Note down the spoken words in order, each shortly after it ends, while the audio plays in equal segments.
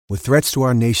With threats to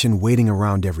our nation waiting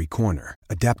around every corner,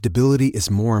 adaptability is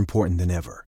more important than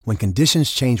ever. When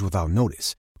conditions change without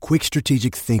notice, quick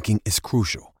strategic thinking is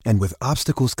crucial. And with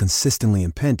obstacles consistently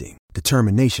impending,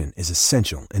 determination is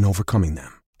essential in overcoming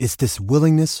them. It's this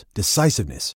willingness,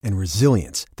 decisiveness, and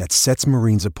resilience that sets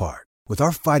Marines apart. With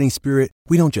our fighting spirit,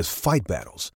 we don't just fight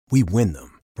battles, we win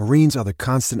them. Marines are the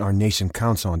constant our nation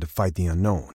counts on to fight the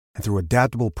unknown. And through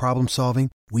adaptable problem solving,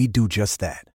 we do just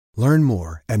that. Learn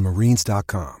more at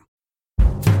marines.com.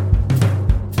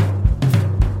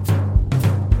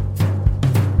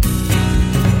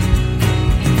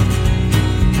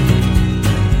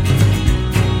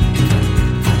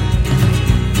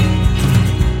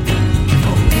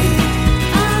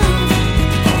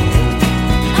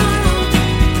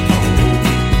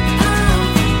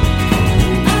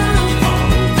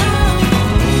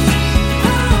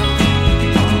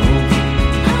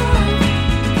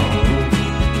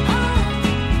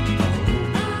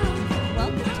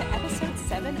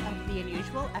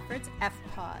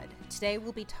 Today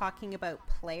we'll be talking about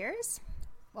players,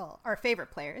 well, our favorite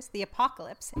players, the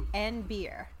apocalypse, and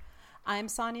beer. I'm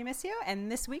Sonia Missio,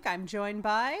 and this week I'm joined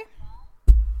by...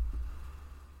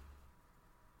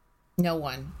 No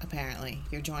one, apparently.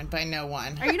 You're joined by no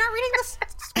one. Are you not reading this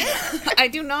script? I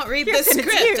do not read the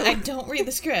script. I don't read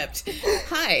the script.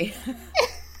 Hi.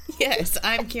 Yes,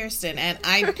 I'm Kirsten, and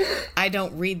I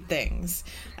don't read things.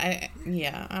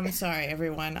 I'm sorry,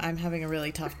 everyone. I'm having a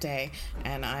really tough day,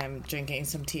 and I'm drinking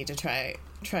some tea to try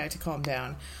to calm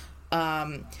down.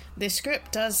 The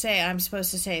script does say I'm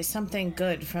supposed to say something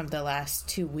good from the last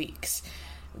 2 weeks,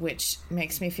 which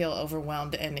makes me feel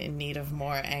overwhelmed and in need of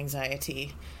more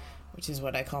anxiety, which is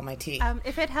what I call my tea.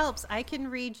 If it helps, I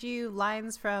can read you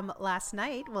lines from last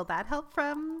night. Will that help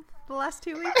from the last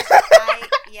 2 weeks?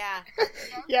 Yeah.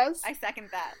 Yes. I second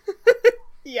that.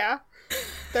 Yeah.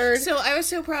 Third. So I was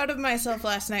so proud of myself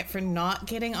last night for not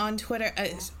getting on Twitter.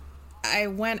 I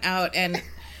went out, and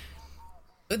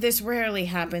this rarely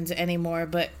happens anymore,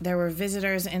 but there were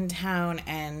visitors in town,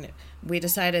 and we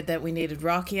decided that we needed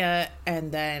rakia,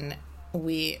 and then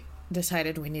we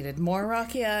decided we needed more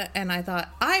rakia, and I thought,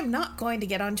 I'm not going to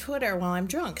get on Twitter while I'm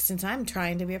drunk, since I'm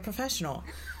trying to be a professional.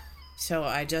 So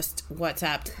I just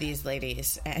WhatsApped these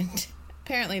ladies, and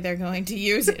apparently they're going to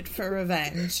use it for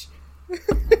revenge.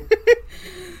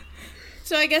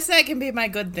 So I guess that can be my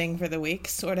good thing for the week,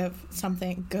 sort of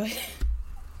something good.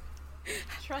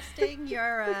 Trusting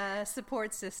your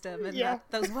support system and that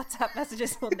those WhatsApp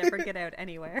messages will never get out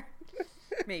anywhere.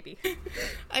 Maybe.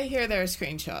 I hear there are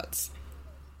screenshots.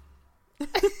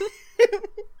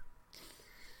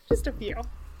 Just a few. All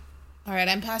right,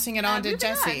 I'm passing it on to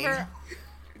Jessie.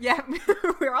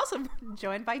 We're also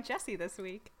joined by Jessie this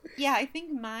week. Yeah, I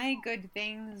think my good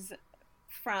things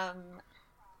from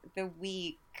the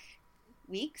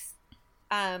weeks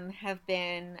have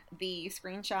been the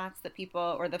screenshots that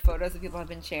people, or the photos that people have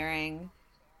been sharing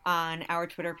on our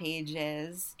Twitter page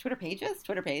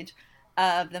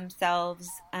of themselves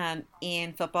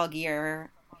in football gear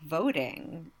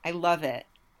voting. I love it.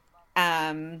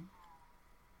 And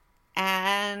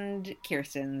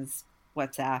Kirsten's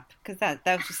WhatsApp, because that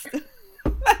was just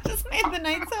that just made the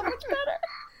night so much better.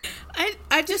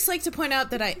 I'd just like to point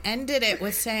out that I ended it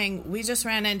with saying we just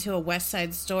ran into a West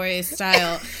Side Story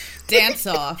style dance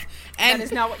off, and that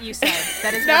is not what you said.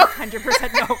 That is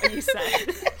 100% not what you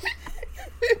said.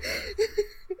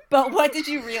 But what did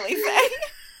you really say?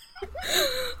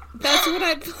 That's what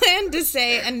I planned to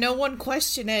say, and no one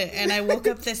questioned it. And I woke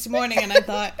up this morning and I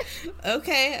thought,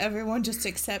 okay, everyone just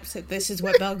accepts that this is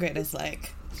what Belgrade is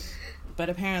like. But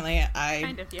apparently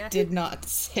I did not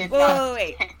say that. Whoa,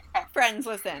 wait. Friends,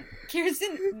 listen.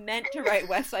 Kirsten meant to write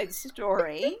West Side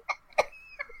Story.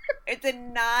 It did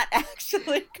not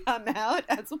actually come out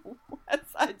as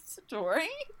West Side Story.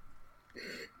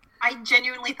 I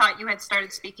genuinely thought you had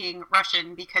started speaking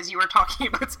Russian because you were talking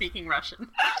about speaking Russian.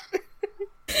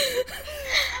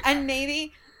 And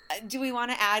maybe, do we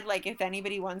want to add, like, if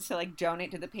anybody wants to, like,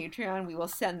 donate to the Patreon, we will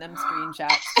send them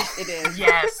screenshots. It is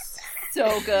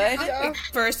so good. Yeah.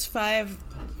 First 5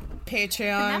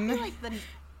 Patreon. Can that be, like, the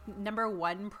number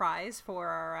 1 prize for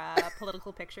our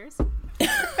political pictures?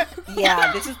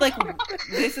 Yeah, this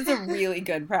is a really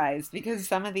good prize, because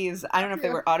some of these, I don't know if they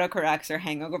were autocorrects or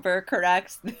hangover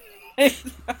corrects.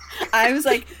 I was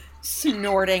like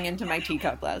snorting into my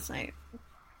teacup last night.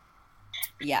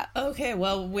 Yeah. Okay,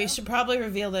 well, we should probably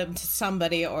reveal them to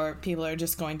somebody, or people are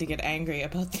just going to get angry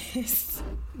about this,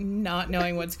 not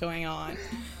knowing what's going on.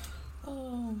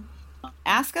 Oh.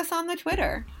 Ask us on the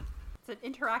Twitter. It's an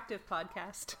interactive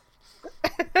podcast.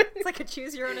 It's like a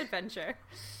choose your own adventure.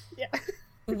 Yeah.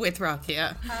 With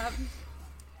Rakia.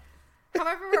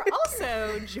 However, we're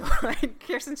also joined.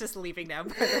 Kirsten's just leaving now,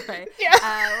 by the way.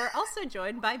 Yeah. We're also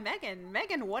joined by Megan.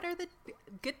 Megan, what are the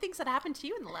good things that happened to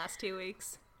you in the last 2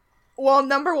 weeks? Well,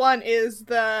 number one is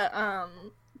the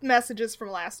messages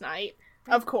from last night,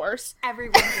 of course.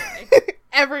 Everyone joy.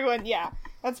 Everyone, yeah.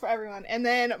 That's for everyone. And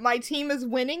then my team is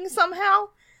winning somehow.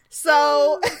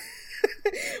 So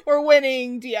we're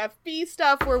winning DFB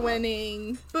stuff, we're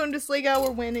winning Bundesliga,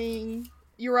 we're winning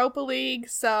Europa League,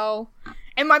 so...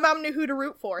 And my mom knew who to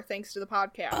root for, thanks to the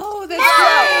podcast. Oh, that's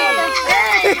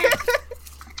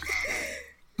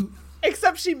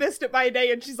Except she missed it by a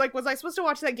day, and she's like, was I supposed to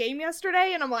watch that game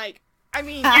yesterday? And I'm like, I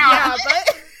mean, yeah,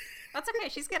 but... That's okay,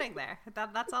 she's getting there.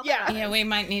 That's all that Yeah. matters. Yeah, we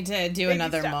might need to do Baby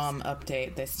another steps. mom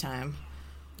update this time.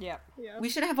 Yep. Yeah. We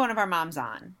should have one of our moms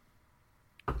on.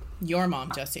 Your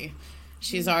mom, Jessie.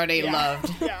 She's already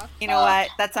loved. Yeah. You know what?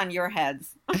 That's on your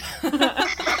heads.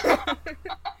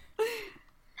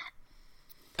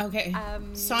 Okay.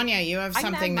 Sonia, you have I'm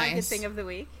gonna something add my good nice. thing of the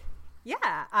week.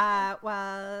 Yeah.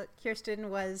 While Kirsten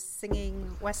was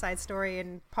singing West Side Story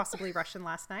and possibly Russian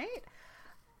last night,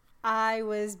 I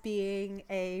was being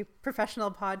a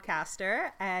professional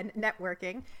podcaster and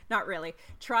networking. Not really.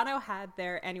 Toronto had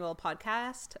their annual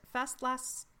podcast fest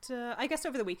last, I guess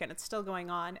over the weekend. It's still going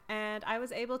on. And I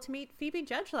was able to meet Phoebe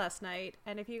Judge last night.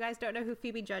 And if you guys don't know who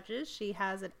Phoebe Judge is, she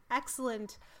has an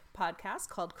excellent podcast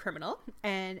called Criminal.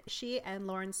 And she and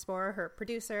Lauren Spohr, her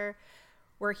producer,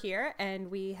 were here and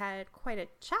we had quite a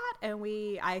chat, and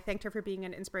I thanked her for being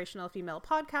an inspirational female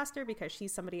podcaster because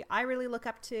she's somebody I really look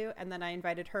up to, and then I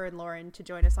invited her and Lauren to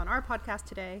join us on our podcast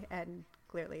today, and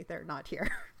clearly they're not here.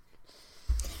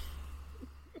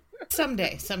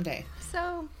 Someday.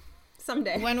 So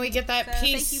someday. When we get that So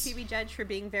piece, thank you, Phoebe Judge, for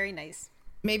being very nice.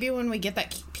 maybe when we get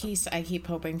that piece I keep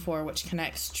hoping for, which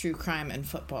connects true crime and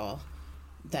football,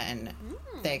 then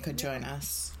they could join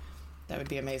us. That would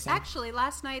be amazing. Actually,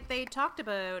 last night they talked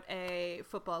about a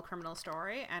football criminal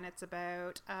story, and it's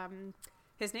about,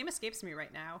 his name escapes me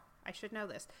right now. I should know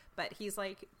this, but he's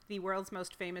like the world's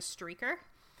most famous streaker.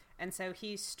 And so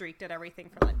he's streaked at everything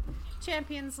from like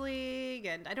Champions League,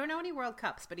 and I don't know any World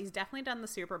Cups, but he's definitely done the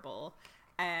Super Bowl.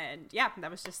 And yeah,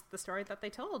 that was just the story that they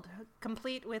told,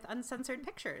 complete with uncensored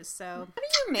pictures. So How do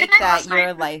you make that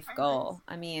your life goal?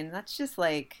 I mean, that's just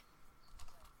like...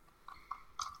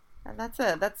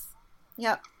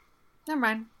 Yep. Never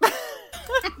mind.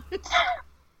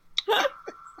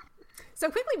 So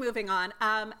quickly moving on,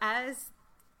 as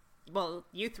well,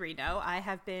 you three know, I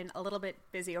have been a little bit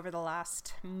busy over the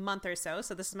last month or so.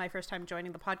 So this is my first time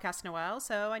joining the podcast in a while.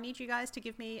 So I need you guys to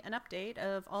give me an update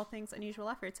of all things Unusual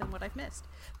Efforts and what I've missed.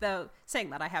 Though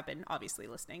saying that, I have been obviously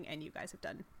listening, and you guys have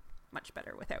done much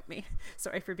better without me.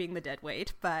 Sorry for being the dead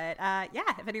weight. But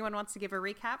yeah, if anyone wants to give a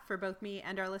recap for both me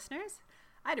and our listeners,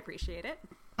 I'd appreciate it.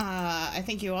 I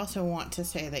think you also want to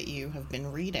say that you have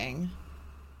been reading,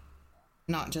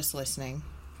 not just listening.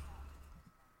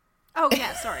 Oh,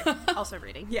 yeah, sorry. Also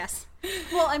reading, yes.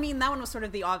 Well, I mean, that one was sort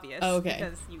of the obvious. Oh, okay.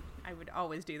 Because I would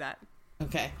always do that.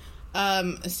 Okay.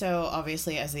 So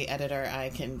obviously as the editor, I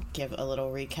can give a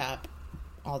little recap,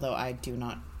 although I do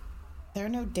not. There are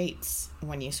no dates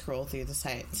when you scroll through the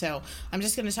site. So I'm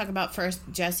just going to talk about first,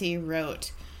 Jessie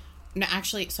wrote... No,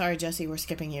 actually, sorry, Jessie, we're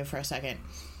skipping you for a second.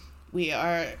 We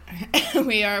are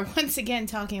once again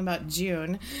talking about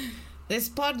June. This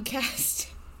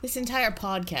entire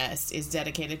podcast is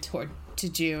dedicated to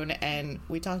June, and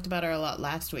we talked about her a lot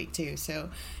last week too. So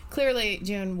clearly,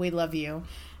 June, we love you.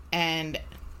 And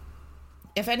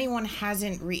if anyone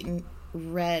hasn't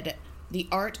read The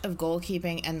Art of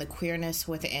Goalkeeping and the Queerness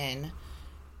Within,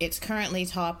 it's currently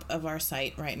top of our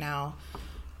site right now.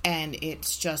 And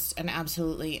it's just an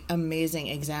absolutely amazing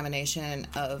examination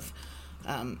of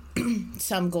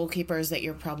some goalkeepers that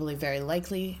you're probably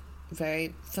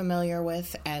very familiar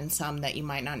with, and some that you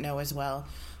might not know as well.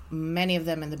 Many of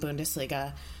them in the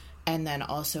Bundesliga, and then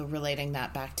also relating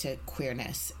that back to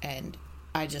queerness. And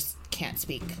I just can't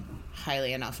speak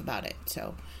highly enough about it.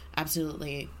 So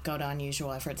absolutely go to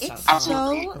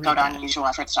unusualefforts.com. Go to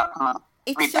unusualefforts.com.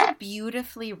 It's so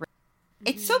beautifully written.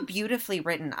 It's so beautifully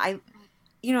written.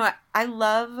 I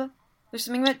love, there's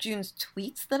something about June's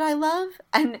tweets that I love,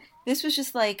 and this was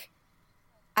just like,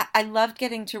 I loved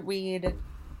getting to read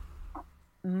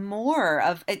more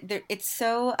of it. It's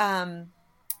so,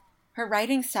 her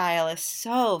writing style is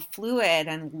so fluid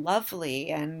and lovely,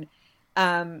 and,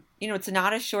 it's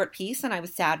not a short piece, and I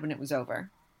was sad when it was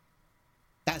over.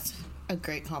 That's a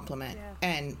great compliment. Yeah.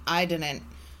 And I didn't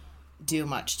do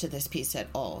much to this piece at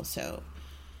all, so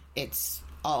it's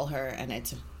all her, and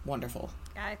it's wonderful.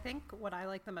 I think what I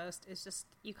like the most is just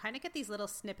you kind of get these little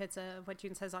snippets of what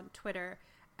June says on Twitter,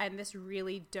 and this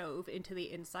really dove into the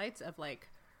insights of like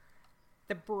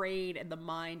the brain and the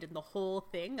mind and the whole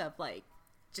thing of like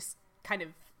just kind of,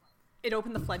 it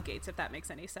opened the floodgates, if that makes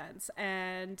any sense.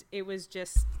 And it was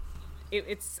just,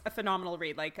 it's a phenomenal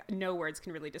read. Like, no words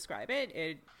can really describe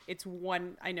it. It's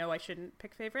one, I know I shouldn't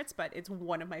pick favorites, but it's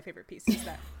one of my favorite pieces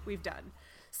that we've done.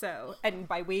 So, and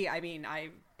by we, I mean, I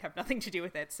have nothing to do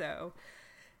with it. So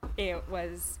it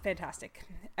was fantastic.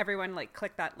 Everyone like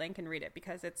click that link and read it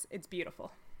because it's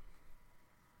beautiful.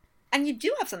 And you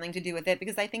do have something to do with it,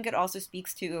 because I think it also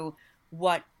speaks to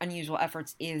what Unusual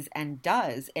Efforts is and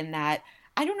does, in that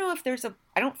I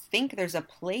don't think there's a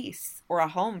place or a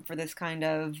home for this kind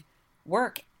of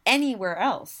work anywhere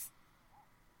else.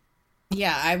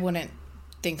 Yeah, I wouldn't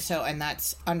think so, and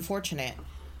that's unfortunate.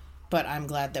 But I'm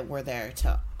glad that we're there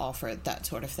to offer that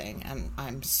sort of thing, and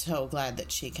I'm so glad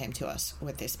that she came to us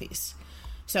with this piece.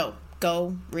 So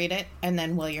go read it, and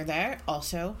then while you're there,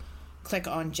 also click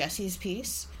on Jesse's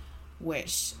piece,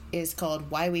 which is called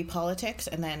Why We Politics,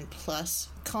 and then plus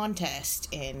contest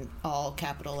in all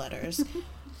capital letters.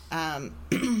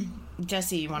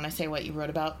 Jesse, you want to say what you wrote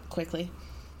about quickly?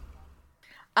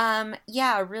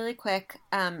 Yeah, really quick.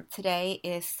 Today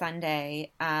is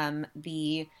Sunday.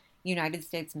 The United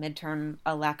States midterm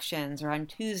elections are on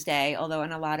Tuesday, although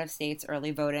in a lot of states early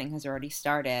voting has already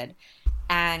started.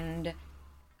 And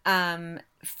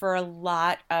for a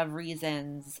lot of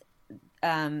reasons,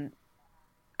 I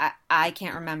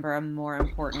can't remember a more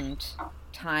important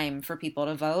time for people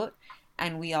to vote.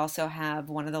 And we also have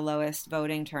one of the lowest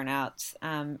voting turnouts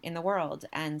in the world.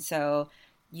 And so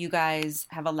you guys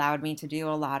have allowed me to do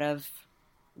a lot of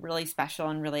really special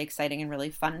and really exciting and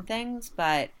really fun things.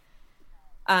 But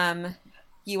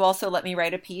you also let me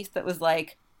write a piece that was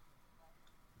like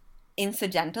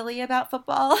incidentally about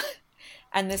football.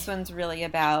 And this one's really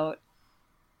about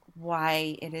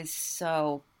why it is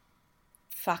so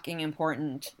fucking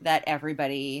important that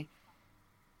everybody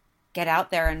get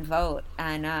out there and vote,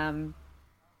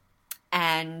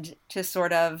 and to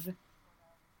sort of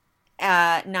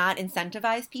not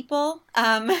incentivize people,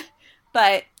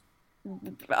 but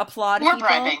applaud More people.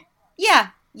 bribing. Yeah.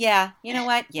 You know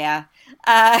what? Yeah.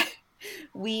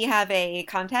 We have a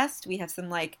contest. We have some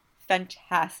like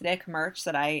fantastic merch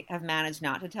that I have managed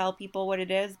not to tell people what it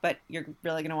is, but you're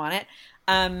really going to want it.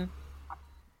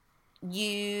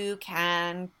 You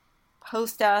can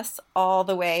post us all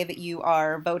the way that you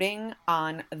are voting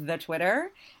on the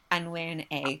Twitter and win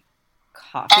a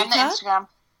coffee And the cup. Instagram.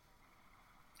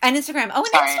 And Instagram. Oh, and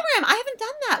Sorry. Instagram. I haven't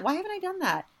done that. Why haven't I done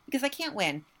that? Because I can't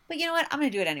win. But you know what? I'm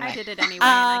going to do it anyway. I did it anyway. And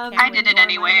I can't I win did it nor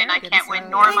anyway, my and I American, can't win so-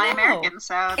 nor I my know. American,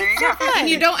 so there you It's go. so fun. And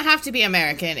you don't have to be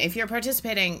American. If you're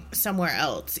participating somewhere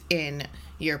else in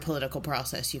your political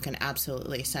process, you can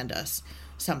absolutely send us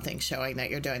something showing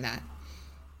that you're doing that.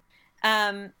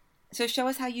 So show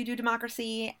us how you do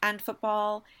democracy and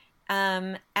football,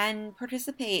 and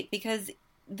participate, because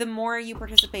the more you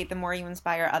participate, the more you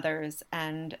inspire others.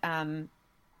 And I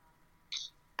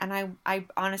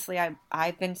honestly,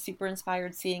 I've been super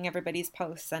inspired seeing everybody's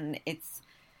posts, and it's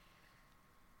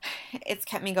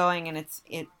kept me going, and it's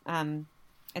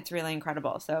really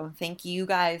incredible. So thank you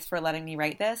guys for letting me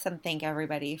write this, and thank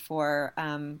everybody for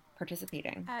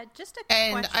participating. Just a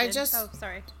And question. Oh,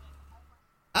 sorry.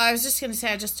 I was just going to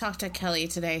say, I just talked to Kelly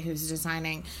today, who's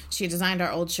designing. She designed our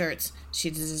old shirts.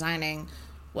 She's designing,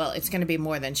 well, it's going to be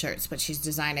more than shirts, but she's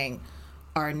designing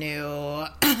our new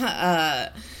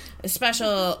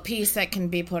special piece that can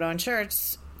be put on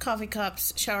shirts, coffee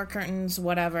cups, shower curtains,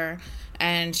 whatever.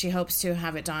 And she hopes to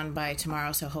have it done by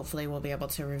tomorrow, so hopefully we'll be able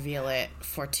to reveal it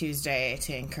for Tuesday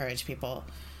to encourage people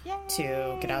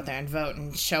to get out there and vote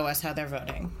and show us how they're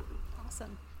voting.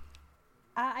 Awesome.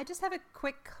 I just have a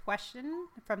quick question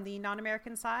from the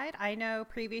non-American side. I know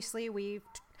previously we've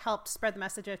helped spread the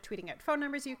message of tweeting out phone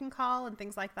numbers you can call and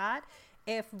things like that.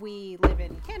 If we live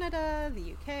in Canada,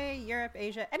 the UK, Europe,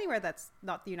 Asia, anywhere that's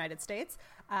not the United States,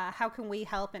 how can we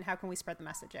help and how can we spread the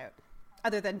message out?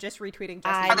 Other than just retweeting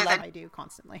Jesse, which I do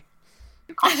constantly.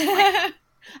 I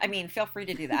mean, feel free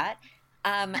to do that.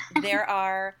 There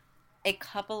are a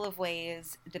couple of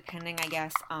ways, depending, I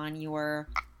guess, on your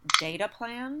data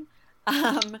plan,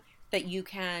 that you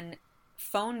can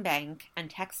phone bank and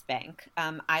text bank.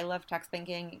 I love text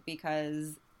banking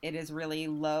because it is really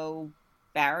low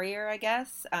barrier, I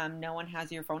guess. No one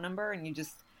has your phone number, and you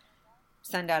just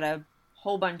send out a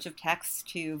whole bunch of texts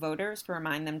to voters to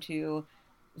remind them to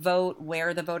vote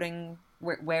where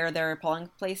their polling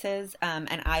place is,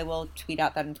 and I will tweet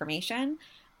out that information,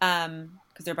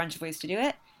 because there are a bunch of ways to do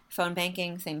it. Phone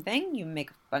banking, same thing. You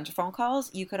make a bunch of phone calls.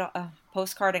 You could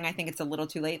postcarding. I think it's a little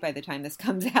too late by the time this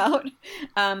comes out.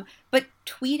 But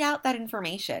tweet out that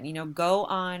information. Go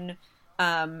on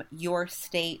your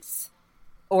state's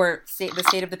or the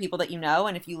state of the people that you know.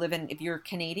 And if you're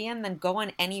Canadian, then go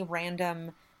on any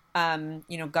random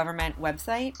government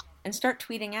website and start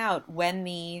tweeting out where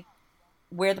the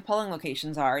polling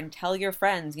locations are, and tell your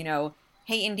friends,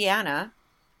 hey, Indiana,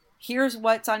 here's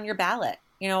what's on your ballot.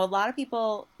 A lot of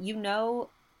people,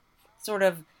 sort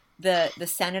of the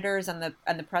senators and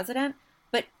the president,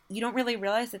 but you don't really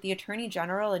realize that the attorney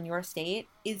general in your state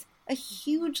is a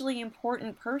hugely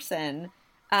important person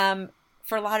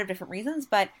for a lot of different reasons.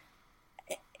 But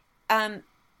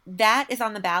that is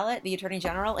on the ballot, the attorney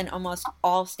general, in almost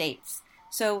all states.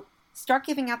 So start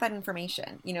giving out that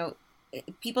information.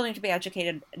 People need to be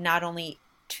educated not only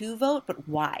to vote, but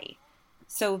why.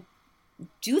 So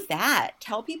do that.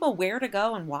 Tell people where to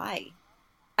go and why.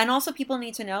 And also people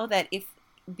need to know that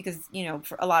because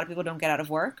for a lot of people don't get out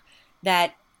of work,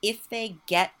 that if they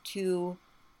get to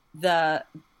the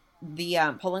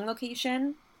polling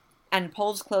location and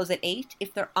polls close at 8,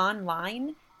 if they're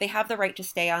online, they have the right to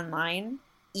stay online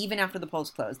even after the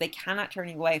polls close. They cannot turn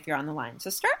you away if you're on the line.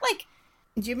 So start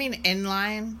Do you mean in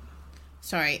line?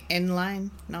 Sorry, in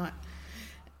line, not.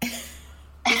 Is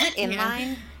it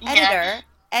inline? Yeah.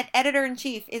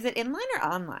 Editor-in-chief, is it inline or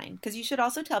online? Because you should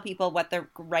also tell people what the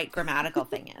right grammatical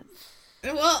thing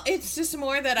is. Well, it's just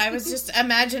more that I was just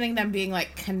imagining them being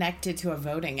connected to a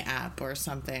voting app or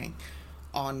something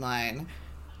online.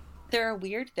 There are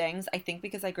weird things, I think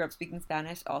because I grew up speaking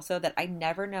Spanish also, that I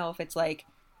never know if it's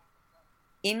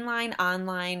inline,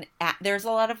 online, there's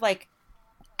a lot of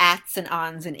ats and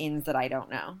ons and ins that I don't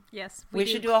know. Yes, we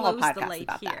should do a whole podcast the lake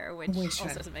about here, that. Which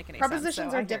also doesn't make any Prepositions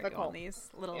sense. So are difficult. On these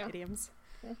little idioms.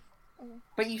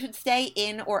 But you should stay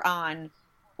in or on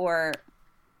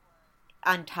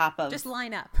top of. Just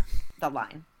line up the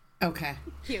line. Okay.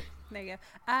 Cute. There you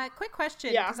go. Quick question,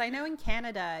 because I know in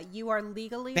Canada you are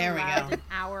legally allowed an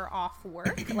hour off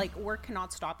work. Work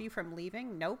cannot stop you from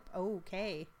leaving. Nope.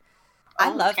 Okay. I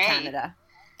love Canada.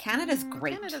 Canada's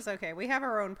great. Canada's okay. We have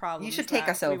our own problems. You should take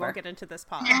us over. We won't get into this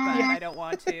pod, but I don't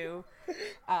want to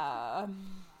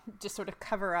just sort of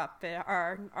cover up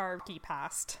our key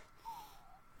past.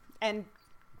 And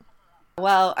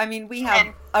well, I mean, we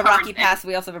have a rocky past.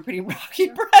 We also have a pretty rocky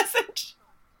present.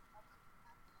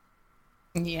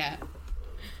 Yeah.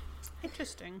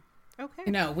 Interesting. Okay.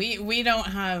 No, we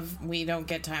don't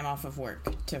get time off of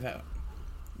work to vote.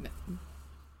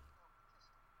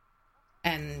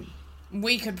 And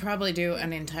we could probably do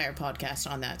an entire podcast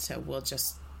on that, so we'll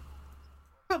just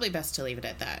probably best to leave it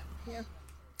at that. Yeah.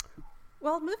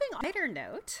 Well, moving on. Lighter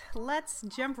note, let's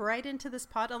jump right into this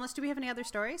pod. Unless, do we have any other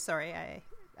stories? Sorry,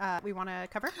 we want to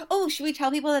cover. Oh, should we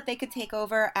tell people that they could take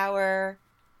over our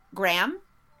Gram?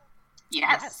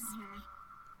 Yes.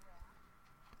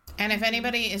 And if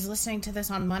anybody is listening to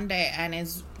this on Monday and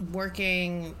is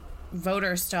working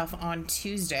voter stuff on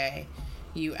Tuesday,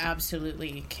 you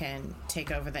absolutely can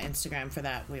take over the Instagram for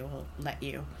that. We will let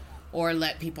you. Or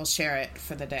let people share it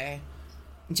for the day.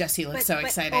 Jesse looks so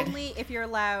excited. Only if you're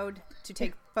allowed to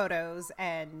take photos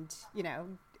and,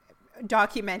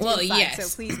 document inside. Yes.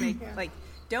 So please make,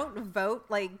 don't vote,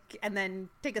 and then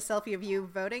take a selfie of you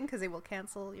voting, because they will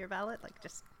cancel your ballot.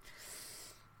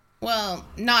 Well,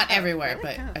 not everywhere,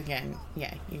 but again,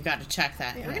 yeah, you got to check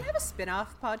that. We're going to have a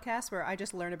spin-off podcast where I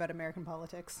just learn about American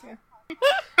politics. Yeah.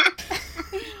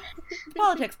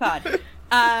 Politics pod.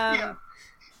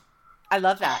 I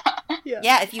love that.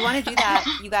 Yeah, if you want to do that,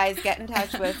 you guys get in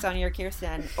touch with Sonia or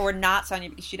Kirsten, or not Sonia,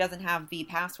 because she doesn't have the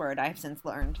password, I've since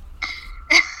learned.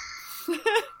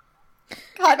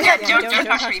 God, don't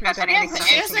touch me about anything.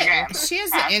 She has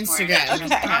the Instagram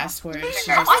password. She just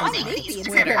doesn't have the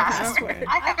Twitter password.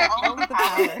 I have all the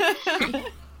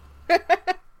power.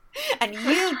 And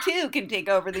you too can take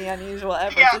over the Unusual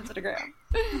Efforts Instagram.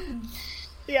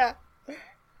 Yeah.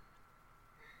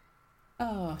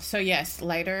 Oh, so yes,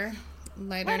 lighter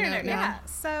note now. Yeah.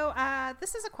 So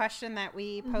this is a question that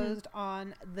we posed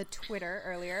on the Twitter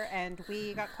earlier, and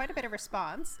we got quite a bit of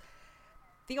response.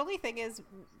 The only thing is,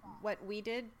 what we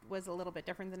did was a little bit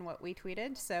different than what we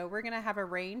tweeted. So we're going to have a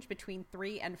range between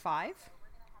 3 and 5,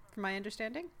 from my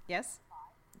understanding. Yes?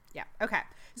 Yeah. Okay.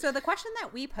 So the question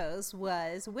that we posed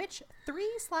was, which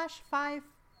 3/5...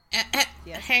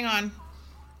 Yes. Hang on.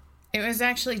 It was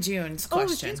actually June's question. Oh, it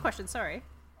was June's question. Sorry.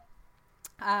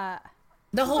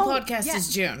 The whole podcast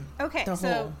is June. Okay.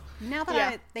 So now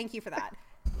that thank you for that.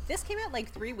 This came out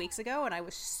 3 weeks ago, and I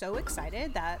was so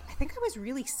excited that I think I was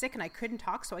really sick and I couldn't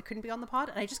talk, so I couldn't be on the pod.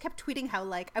 And I just kept tweeting how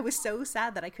I was so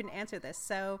sad that I couldn't answer this.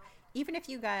 So even if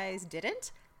you guys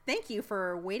didn't, thank you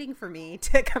for waiting for me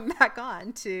to come back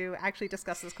on to actually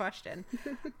discuss this question.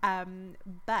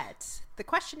 But the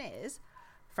question is,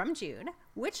 from June,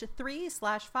 which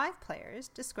 3/5 players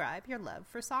describe your love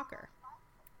for soccer?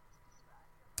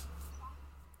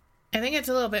 I think it's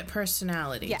a little bit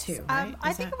personality too, right?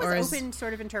 I think it was open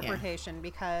sort of interpretation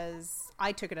because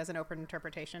I took it as an open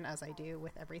interpretation, as I do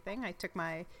with everything. I took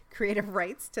my creative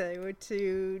rights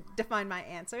to define my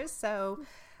answers. So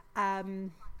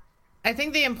I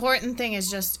think the important thing is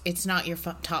just it's not your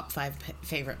top 5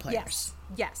 favorite players.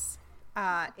 Yes.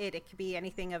 It could be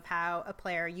anything of how a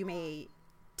player you may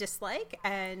dislike,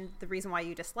 and the reason why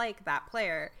you dislike that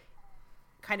player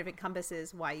kind of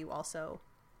encompasses why you also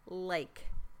like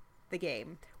the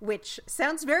game, which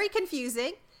sounds very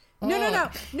confusing.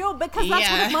 No, because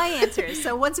that's one of my answers.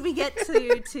 So once we get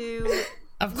to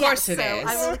of course it is.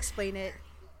 I will explain it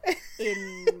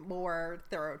in more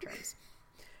thorough terms.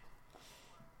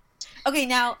 Okay,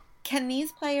 now, can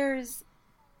these players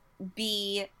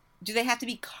do they have to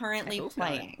be currently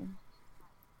playing?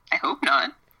 I hope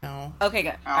not. No. Okay,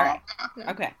 good. All right.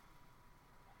 Okay.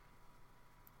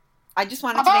 I just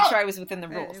wanted to make sure I was within the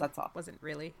rules, that's all. Wasn't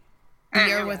really.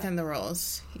 You're within the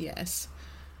rules, yes.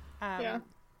 Yeah.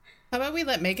 How about we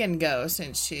let Megan go,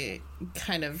 since she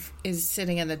kind of is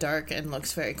sitting in the dark and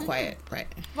looks very quiet, right?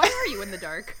 Why are you in the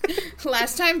dark?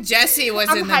 Last time Jessie was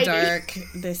in the hiding. dark.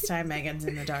 This time Megan's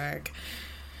in the dark.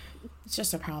 It's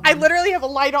just a problem. I literally have a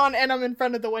light on and I'm in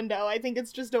front of the window. I think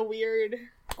it's just a weird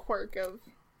quirk of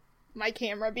my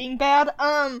camera being bad.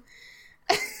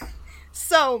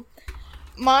 So,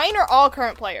 mine are all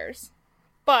current players,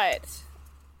 but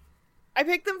I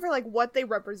picked them for, like, what they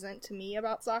represent to me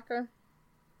about soccer.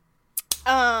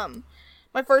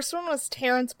 My first one was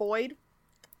Terrence Boyd,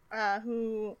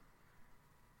 who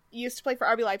used to play for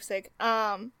RB Leipzig.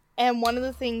 And one of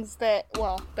the things that,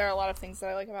 well, there are a lot of things that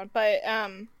I like about him, but,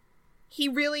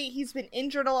 he's been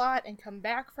injured a lot and come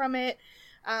back from it.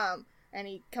 And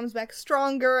he comes back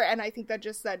stronger, and I think that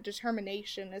just that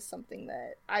determination is something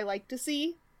that I like to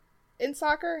see in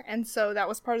soccer, and so that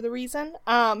was part of the reason.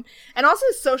 And also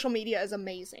his social media is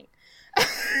amazing.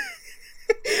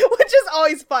 Which is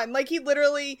always fun. Like, he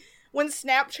literally, when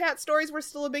Snapchat stories were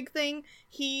still a big thing,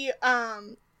 he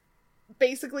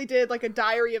basically did like a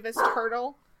diary of his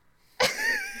turtle.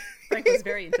 Frank was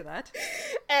very into that.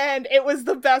 And it was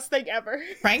the best thing ever.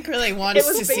 Frank really wants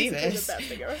to see It was basically this. the best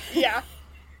thing ever. Yeah.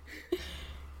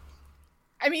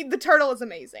 I mean, the turtle is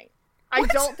amazing. I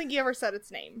don't think he ever said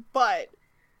its name, but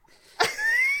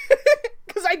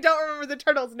because I don't remember the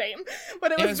turtle's name,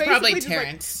 but it was basically probably just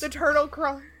Terrence. like the turtle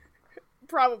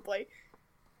probably.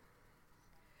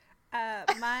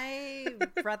 My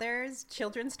brother's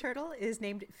children's turtle is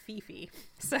named Fifi,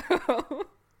 so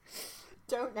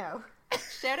don't know.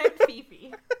 Shout out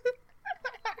Fifi.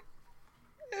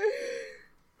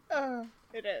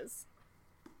 It is.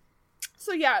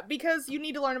 So yeah, because you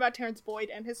need to learn about Terrence Boyd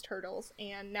and his turtles,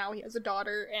 and now he has a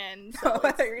daughter, and so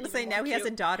I thought you were going to say now he has a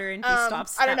daughter and he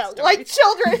stops. I don't know, stories. like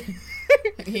children.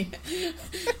 Yeah.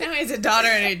 Now he has a daughter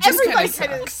and it just kind of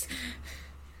sucks.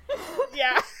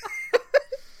 Yeah.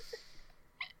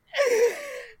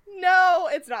 No,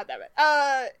 it's not that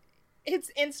bad. It's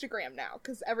Instagram now,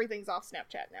 because everything's off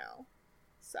Snapchat now.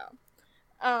 So,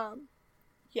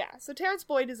 yeah. So Terrence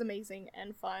Boyd is amazing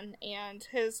and fun, and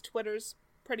his Twitter's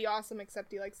pretty awesome,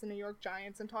 except he likes the New York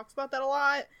Giants and talks about that a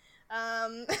lot.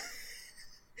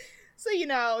 So, you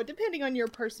know, depending on your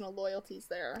personal loyalties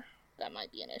there, that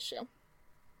might be an issue.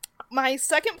 My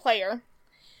second player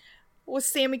was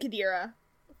Sammy Khedira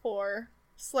for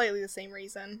slightly the same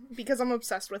reason, because I'm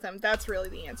obsessed with him. That's really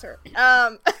the answer.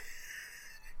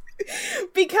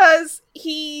 Because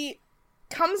he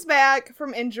comes back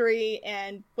from injury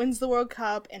and wins the World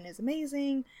Cup and is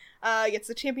amazing. Gets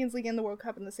the Champions League and the World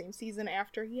Cup in the same season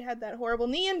after he had that horrible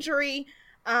knee injury.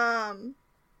 And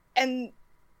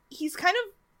he's kind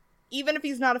of, even if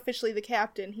he's not officially the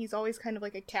captain, he's always kind of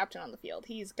like a captain on the field.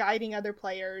 He's guiding other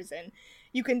players, and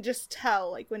you can just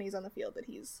tell, like, when he's on the field that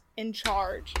he's in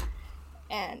charge.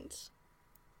 And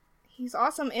he's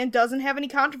awesome and doesn't have any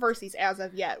controversies as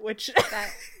of yet, which,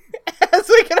 as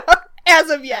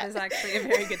of yet. That is actually a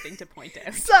very good thing to point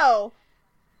out. So,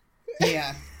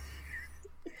 Yeah.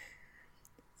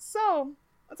 so,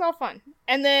 it's all fun.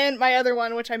 And then my other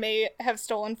one, which I may have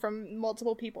stolen from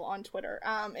multiple people on Twitter,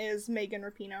 is Megan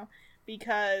Rapinoe,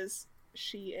 because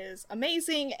she is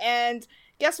amazing, and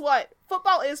guess what?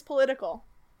 Football is political.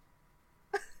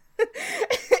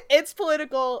 It's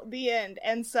political, the end.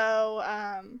 And so,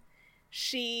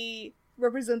 she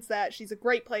represents that. She's a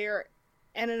great player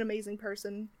and an amazing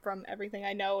person from everything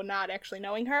I know, not actually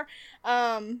knowing her.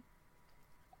 And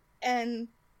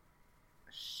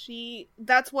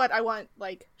that's what I want.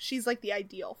 Like, she's like the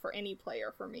ideal for any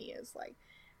player for me, is like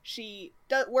she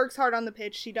works hard on the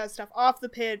pitch, she does stuff off the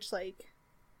pitch, like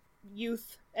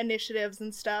youth initiatives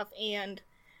and stuff, and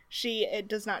it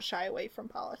does not shy away from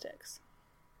politics.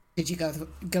 Did you go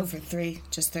for 3?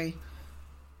 Just 3?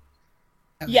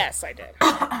 Okay. Yes, I did.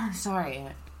 Sorry,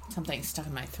 something stuck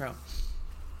in my throat.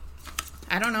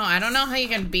 I don't know how you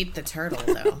can beat the turtle,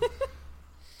 though.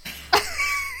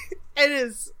 It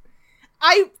is.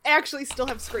 I actually still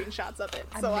have screenshots of it,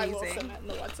 so I will Amazing. send that in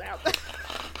the WhatsApp.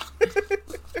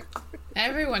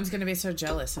 Everyone's going to be so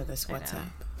jealous of this I WhatsApp. know.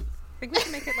 I think we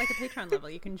should make it like a Patreon level.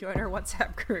 You can join our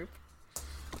WhatsApp group.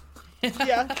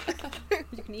 Yeah.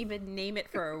 You can even name it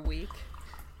for a week.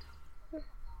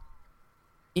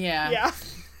 Yeah. Yeah.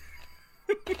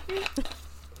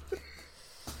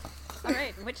 All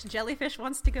right, which jellyfish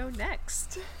wants to go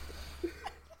next?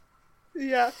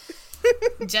 Yeah.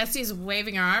 Jesse's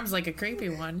waving her arms like a creepy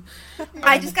one.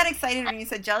 I just got excited when you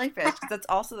said jellyfish, because that's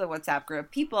also the WhatsApp group.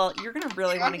 People, you're going to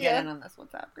really want to get in on this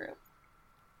WhatsApp group.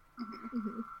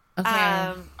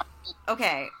 Okay.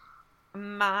 Okay.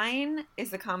 Mine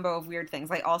is a combo of weird things.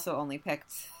 I also only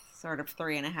picked sort of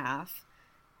 3.5.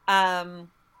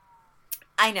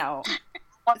 I know.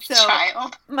 What So,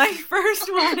 child? My first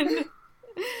one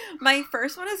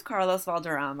is Carlos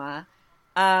Valderrama.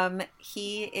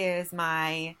 He is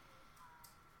my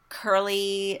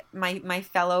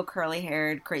fellow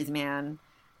curly-haired crazy man.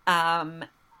 And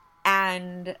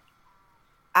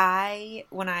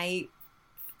when I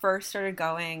first started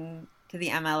going to the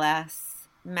MLS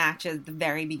matches at the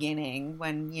very beginning,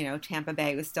 when, Tampa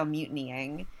Bay was still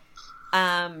mutinying,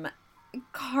 Carlos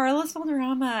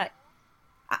Valderrama,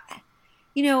 I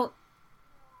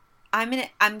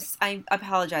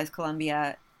apologize,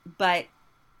 Colombia,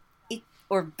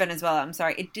 or Venezuela, I'm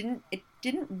sorry. It didn't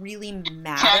really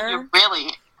matter. Can you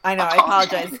really? I know, I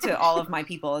apologize to all of my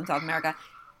people in South America.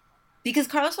 Because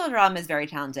Carlos Valderrama is very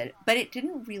talented, but it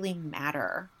didn't really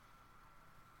matter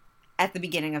at the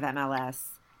beginning of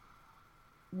MLS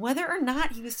whether or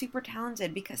not he was super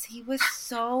talented, because he was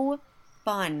so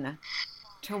fun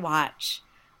to watch.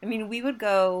 I mean, we would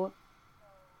go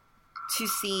to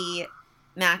see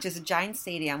matches at Giant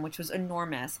Stadium, which was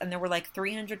enormous, and there were like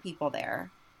 300 people there.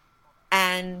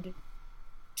 And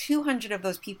 200 of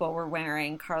those people were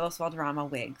wearing Carlos Valderrama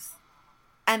wigs.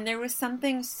 And there was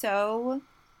something so,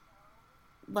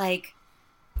 like,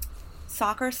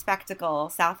 soccer spectacle,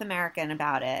 South American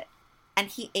about it. And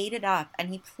he ate it up, and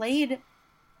he played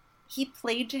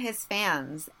to his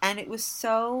fans. And it was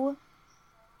so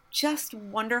just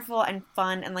wonderful and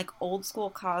fun and like old school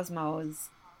Cosmos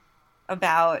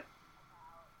about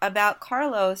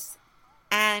Carlos.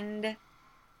 And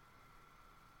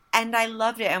I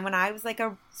loved it. And when I was like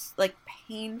a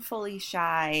painfully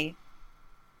shy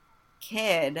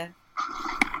kid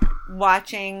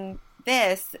watching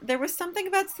this, there was something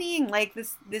about seeing like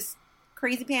this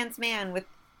crazy pants man with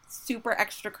super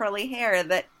extra curly hair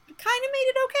that kind of made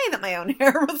it okay that my own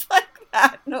hair was like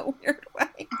that in a weird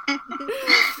way.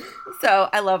 So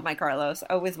I love my Carlos.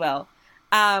 Always will.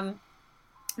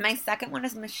 My second one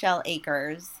is Michelle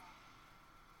Akers.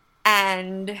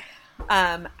 And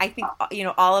I think,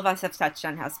 all of us have touched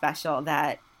on how special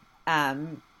that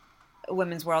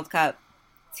Women's World Cup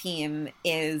team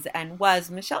is and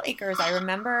was. Michelle Akers, I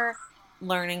remember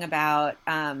learning about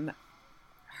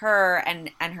her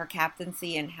and her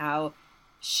captaincy and how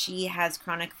she has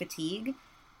chronic fatigue.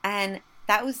 And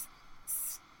that was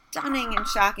stunning and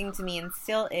shocking to me, and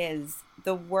still is,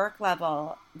 the work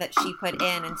level that she put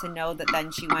in, and to know that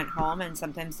then she went home and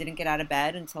sometimes didn't get out of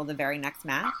bed until the very next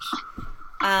match.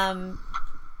 And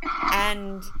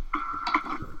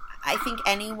I think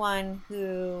anyone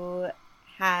who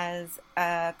has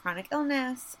a chronic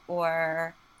illness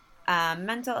or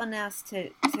mental illness, to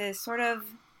sort of,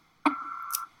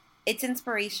 it's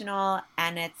inspirational,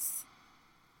 and it's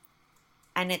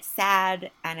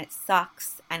sad, and it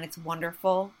sucks, and it's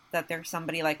wonderful that there's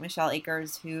somebody like Michelle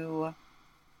Akers who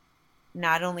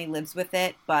not only lives with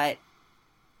it, but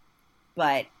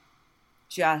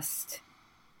just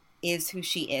is who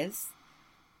she is.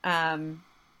 Another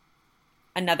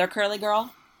curly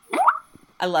girl.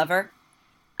 I love her.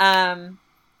 And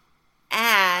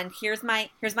here's my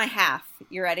half.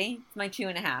 You ready? It's my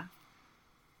 2.5.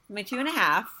 My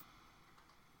 2.5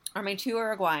 are my 2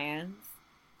 Uruguayans.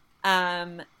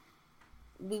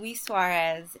 Luis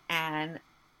Suarez and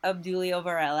Obdulio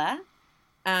Varela,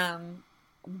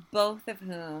 both of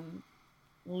whom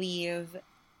leave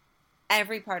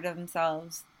every part of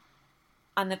themselves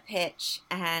on the pitch,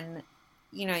 and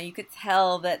you could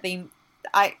tell that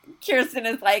Kirsten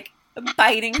is like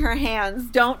biting her hands.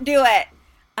 Don't do it.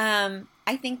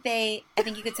 I think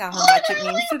you could tell how much it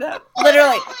means to them.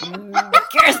 Literally,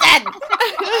 Kirsten.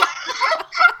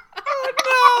 Oh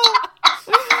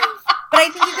no! But I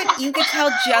think you could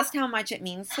tell just how much it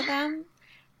means to them,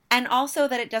 and also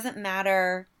that it doesn't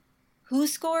matter who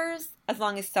scores as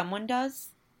long as someone does.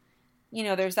 You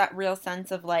know, there's that real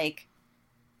sense of like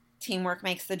teamwork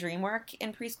makes the dream work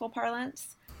in preschool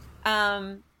parlance,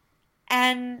 and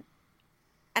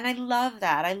I love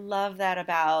that. I love that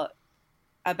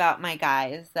about my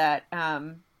guys, that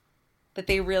that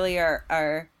they really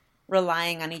are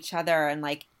relying on each other and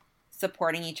like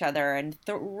supporting each other and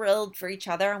thrilled for each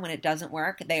other. And when it doesn't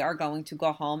work, they are going to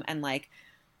go home and like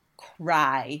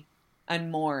cry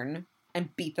and mourn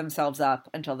and beat themselves up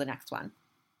until the next one.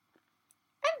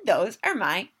 And those are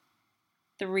my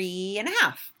 3.5.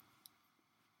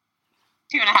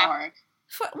 2.5.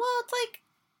 Well, it's like,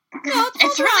 no,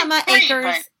 it's Drama, really 3,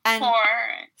 Akers, and 4.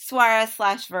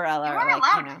 Suarez/Varela. You are like,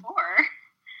 allowed you know. 4.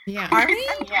 Yeah. Are we?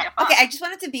 Yeah, Okay, I just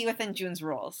wanted to be within June's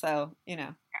rules, so, you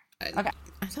know. Okay.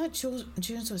 I thought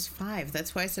June's was 5.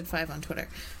 That's why I said 5 on Twitter.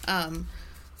 All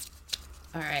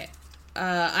right.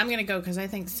 I'm going to go because I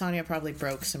think Sonia probably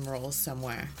broke some rules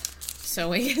somewhere. So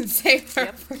we can save her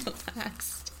for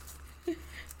last.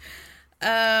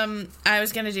 I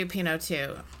was going to do Pinot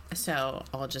too, so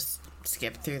I'll just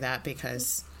skip through that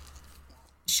because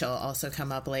she'll also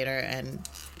come up later, and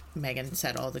Megan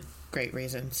said all the great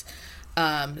reasons.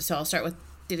 So I'll start with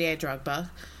Didier Drogba,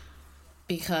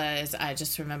 because I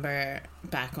just remember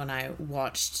back when I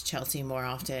watched Chelsea more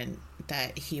often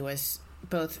that he was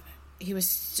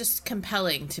just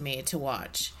compelling to me to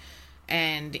watch,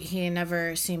 and he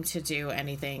never seemed to do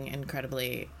anything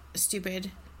incredibly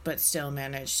stupid, but still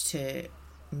managed to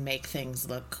make things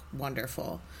look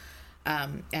wonderful.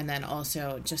 And then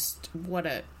also just what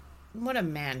a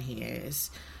man he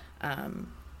is.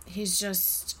 He's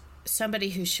just somebody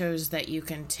who shows that you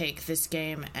can take this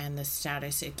game and the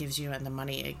status it gives you and the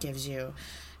money it gives you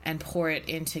and pour it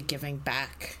into giving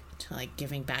back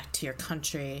to your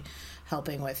country,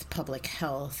 helping with public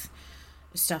health,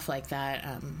 stuff like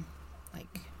that.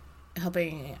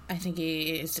 Helping, I think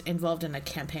he is involved in a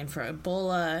campaign for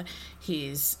Ebola.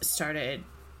 He's started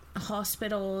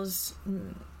hospitals,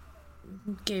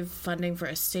 gave funding for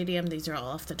a stadium. These are all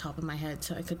off the top of my head,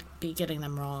 so I could be getting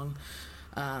them wrong.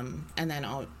 And then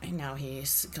now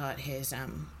he's got his,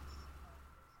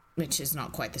 which is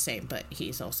not quite the same, but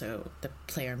he's also the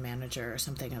player manager or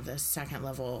something of the second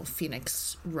level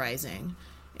Phoenix Rising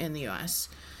in the US.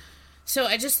 So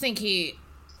I just think he,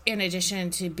 in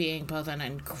addition to being both an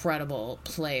incredible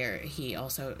player, he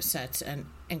also sets an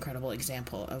incredible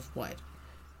example of what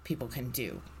people can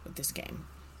do with this game.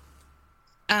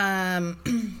 On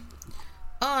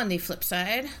the flip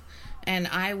side, and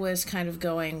I was kind of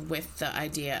going with the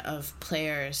idea of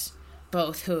players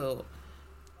both who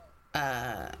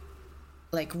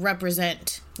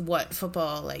represent what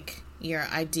football, like your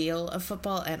ideal of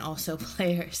football, and also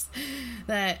players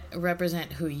that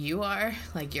represent who you are,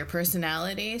 like your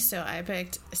personality. So I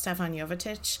picked Stefan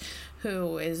Jovetic,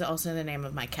 who is also the name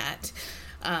of my cat.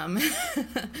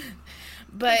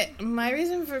 But my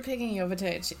reason for picking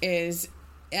Jovetic is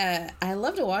I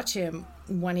love to watch him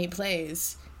when he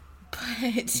plays,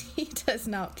 but he does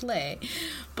not play.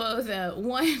 Both,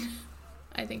 one,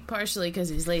 I think partially because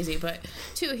he's lazy, but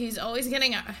two, he's always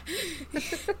getting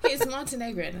he's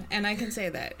Montenegrin, and I can say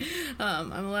that.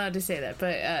 I'm allowed to say that,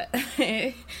 but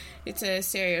it's a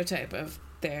stereotype of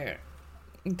their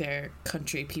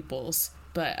country peoples.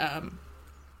 But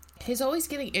he's always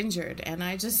getting injured, and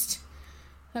I just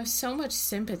have so much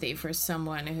sympathy for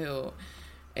someone who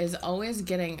is always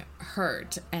getting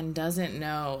hurt and doesn't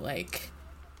know, like,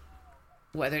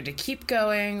 whether to keep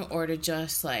going or to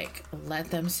just, like,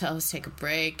 let themselves take a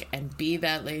break and be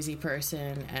that lazy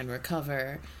person and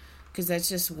recover. Because that's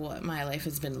just what my life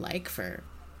has been like for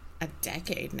a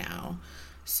decade now.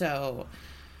 So,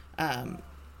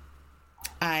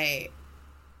 I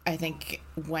think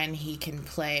when he can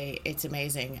play, it's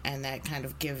amazing, and that kind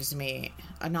of gives me,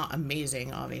 not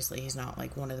amazing, obviously, he's not,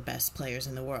 like, one of the best players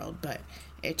in the world, but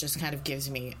it just kind of gives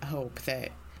me hope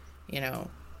that, you know,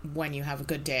 when you have a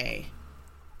good day,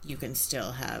 you can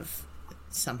still have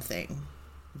something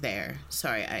there.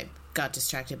 Sorry, I got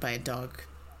distracted by a dog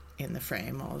in the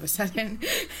frame all of a sudden.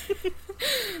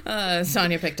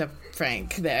 Sonia picked up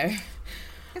Frank there.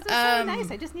 Because it was really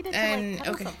nice. I just needed to, like,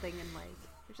 cuddle something, and, like,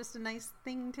 it's just a nice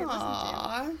thing to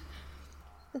listen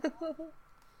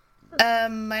to.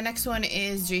 My next one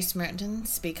is Dries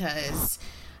Mertens, because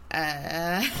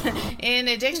in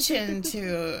addition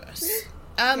to...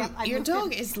 your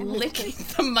dog is licking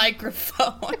the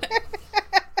microphone.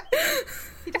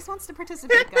 He just wants to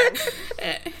participate, guys.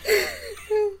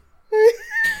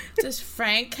 Does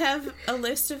Frank have a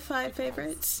list of 5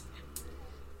 favorites?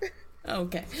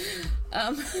 Okay.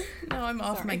 Now I'm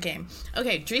off my game.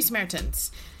 Okay, Dries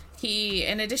Mertens. He,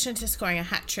 in addition to scoring a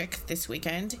hat trick this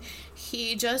weekend,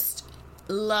 he just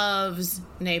loves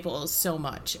Naples so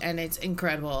much, and it's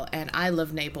incredible. And I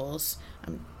love Naples.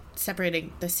 I'm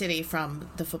separating the city from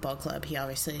the football club. He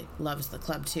obviously loves the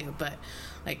club too, but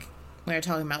like we were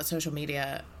talking about social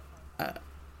media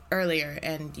earlier,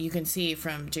 and you can see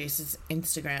from Jace's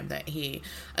Instagram that he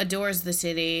adores the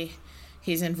city.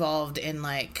 He's involved in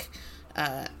like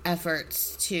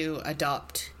efforts to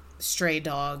adopt stray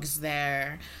dogs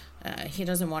there. He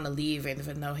doesn't want to leave,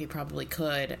 even though he probably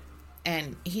could.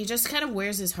 And he just kind of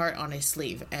wears his heart on his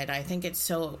sleeve. And I think it's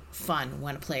so fun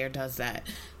when a player does that.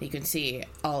 You can see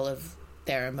all of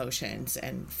their emotions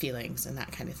and feelings and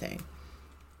that kind of thing.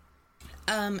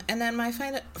 And then my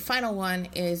final one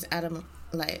is Adam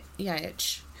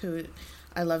Ljajic, who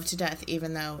I love to death,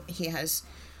 even though he has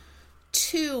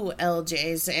 2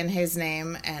 LJs in his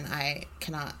name, and I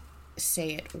cannot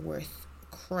say it worth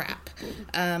crap.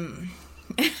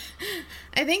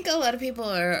 I think a lot of people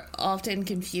are often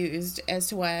confused as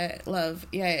to why I love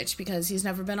Ljajic, because he's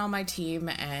never been on my team,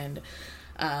 and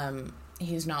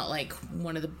he's not like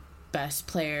one of the best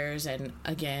players, and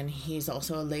again, he's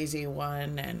also a lazy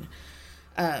one, and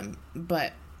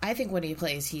but I think when he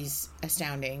plays, he's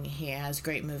astounding. He has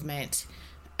great movement.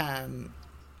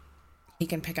 He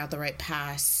can pick out the right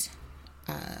pass.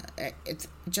 It's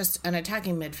just an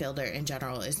attacking midfielder in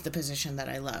general is the position that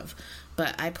I love.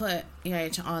 But I put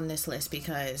Ljajic on this list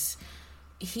because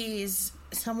he's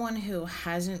someone who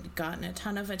hasn't gotten a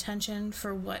ton of attention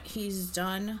for what he's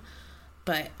done.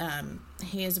 But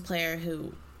he is a player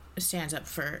who stands up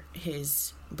for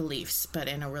his beliefs, but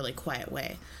in a really quiet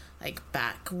way. Like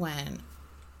back when,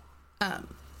 I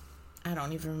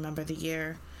don't even remember the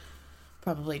year,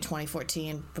 probably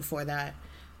 2014, before that.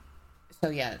 So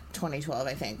yeah, 2012,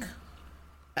 I think.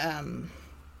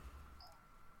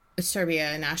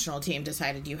 Serbia national team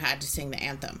decided you had to sing the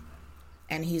anthem.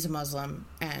 And he's a Muslim,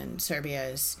 and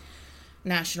Serbia's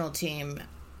national team,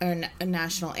 or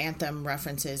national anthem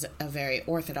references a very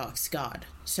Orthodox God.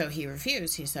 So he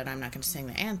refused. He said, I'm not going to sing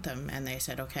the anthem. And they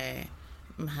said, okay.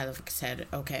 Mihajlovic said,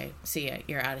 okay, see ya,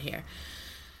 you're out of here.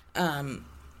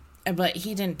 But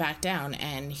he didn't back down,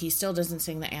 and he still doesn't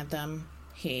sing the anthem.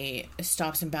 He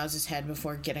stops and bows his head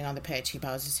before getting on the pitch. He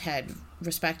bows his head,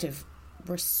 respect it.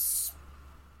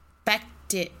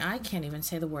 I can't even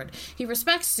say the word. He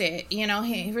respects it,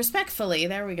 he respectfully,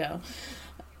 there we go.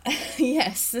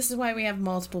 Yes, this is why we have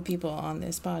multiple people on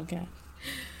this podcast.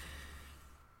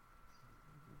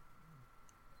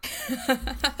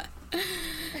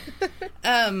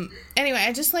 Anyway,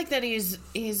 I just like that he's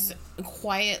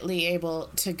quietly able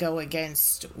to go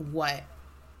against what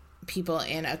people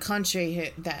in a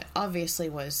country that obviously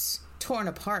was torn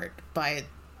apart by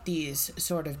these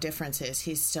sort of differences.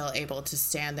 He's still able to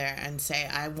stand there and say,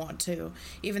 I want to,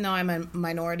 even though I'm a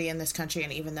minority in this country,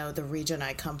 and even though the region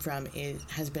I come from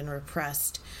has been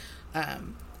repressed,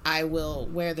 I will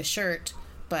wear the shirt,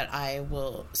 but I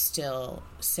will still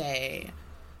say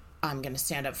I'm going to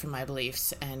stand up for my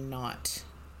beliefs and not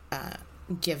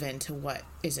give in to what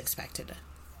is expected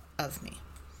of me.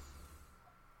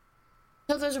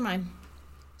 So those are mine.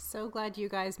 So glad you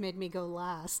guys made me go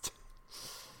last.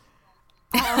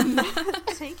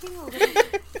 Taking a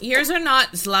little... Yours are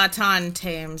not Zlatan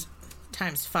times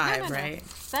 5, No. right?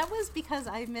 That was because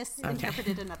I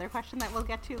misinterpreted another question that we'll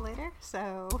get to later,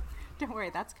 so don't worry,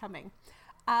 that's coming.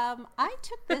 I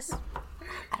took this,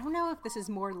 I don't know if this is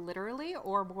more literally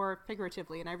or more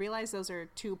figuratively, and I realize those are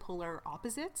 2 polar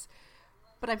opposites,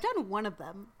 but I've done one of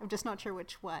them. I'm just not sure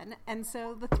which one. And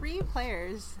so the 3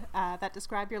 players that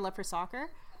describe your love for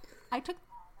soccer, I took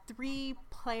 3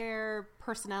 player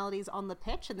personalities on the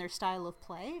pitch and their style of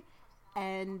play.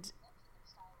 And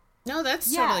no,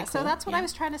 that's totally cool. So that's what I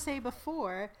was trying to say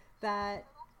before, that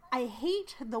I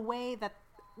hate the way that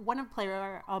one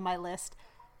player on my list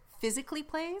physically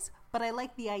plays, but I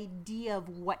like the idea of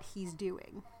what he's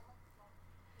doing.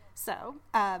 So,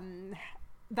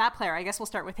 that player, I guess we'll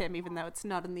start with him, even though it's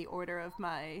not in the order of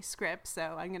my script,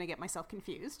 so I'm going to get myself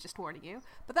confused, just warning you.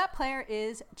 But that player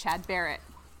is Chad Barrett.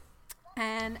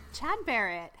 And Chad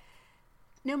Barrett,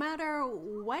 no matter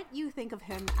what you think of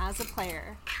him as a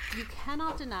player, you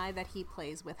cannot deny that he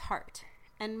plays with heart.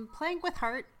 And playing with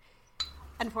heart,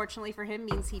 unfortunately for him,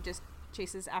 means he just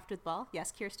chases after the ball.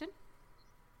 Yes, Kirsten?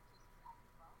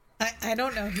 I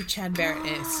don't know who Chad Barrett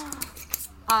is.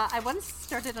 I once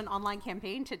started an online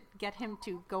campaign to get him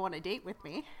to go on a date with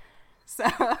me.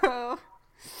 So,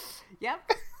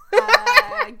 yep.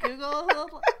 Google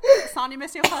Sonia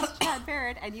Missio plus Chad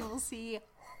Barrett, and you will see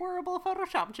horrible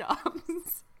Photoshop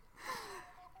jobs.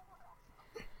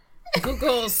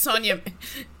 Google Sonia.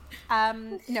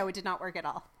 No, it did not work at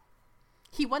all.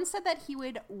 He once said that he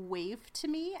would wave to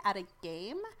me at a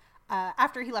game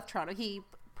after he left Toronto. He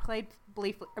played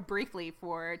briefly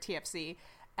for TFC,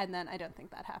 and then I don't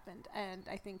think that happened. And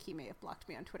I think he may have blocked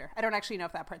me on Twitter. I don't actually know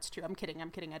if that part's true. I'm kidding. I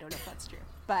don't know if that's true.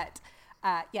 But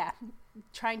yeah,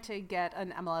 trying to get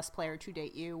an MLS player to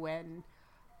date you when,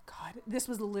 God, this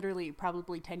was literally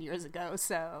probably 10 years ago.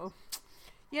 So,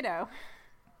 you know.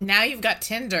 Now you've got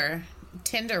Tinder.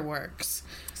 Tinder works.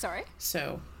 Sorry?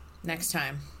 So, next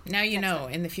time. Now you know,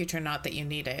 in the future, not that you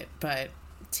need it, but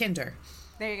Tinder.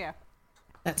 There you go.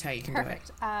 That's how you can Perfect.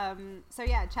 do it. So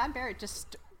yeah, Chad Barrett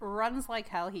just runs like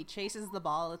hell. He chases the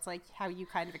ball. It's like how you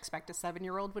kind of expect a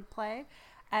 7-year-old would play.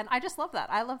 And I just love that.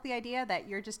 I love the idea that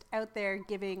you're just out there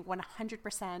giving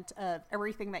 100% of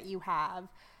everything that you have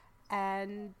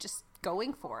and just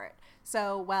going for it.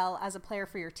 So, well, as a player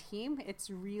for your team, it's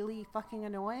really fucking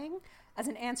annoying. As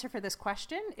an answer for this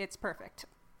question, it's perfect.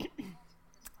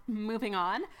 Moving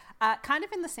on. Kind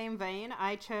of in the same vein,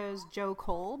 I chose Joe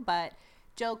Cole, but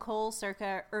Joe Cole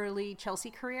circa early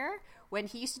Chelsea career, when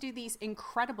he used to do these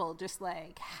incredible, just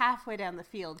like halfway down the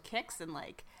field kicks, and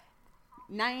like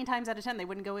 9 times out of 10 they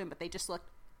wouldn't go in, but they just looked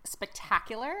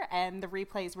spectacular, and the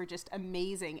replays were just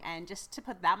amazing. And just to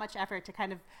put that much effort to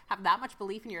kind of have that much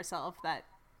belief in yourself that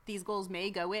these goals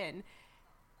may go in,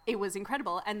 it was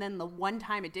incredible. And then the one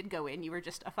time it did go in, you were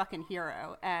just a fucking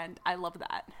hero, and I love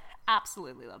that.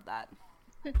 Absolutely love that.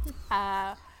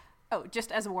 Oh,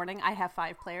 just as a warning, I have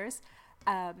 5 players.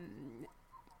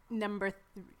 Number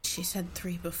 3. She said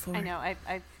 3 before. I know.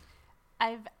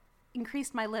 I've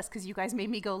increased my list because you guys made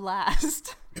me go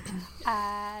last.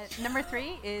 Number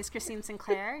 3 is Christine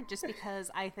Sinclair, just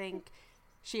because I think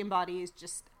she embodies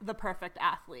just the perfect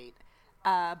athlete.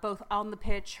 Both on the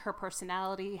pitch, her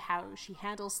personality, how she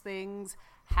handles things,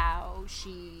 how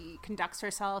she conducts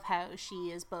herself, how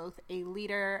she is both a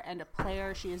leader and a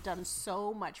player. She has done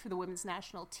so much for the women's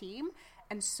national team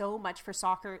and so much for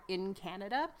soccer in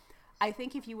Canada. I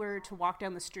think if you were to walk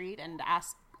down the street and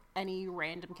ask any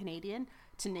random Canadian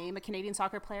to name a Canadian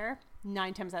soccer player,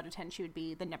 9 times out of 10 she would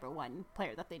be the number 1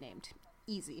 player that they named.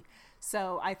 Easy.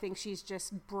 So I think she's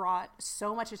just brought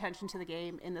so much attention to the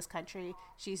game in this country.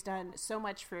 She's done so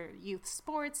much for youth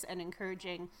sports and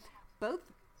encouraging both,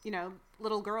 you know,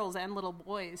 little girls and little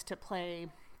boys to play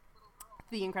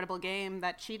the incredible game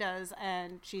that she does,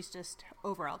 and she's just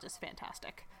overall just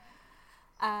fantastic.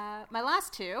 My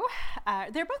last 2,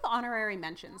 they're both honorary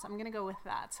mentions. I'm going to go with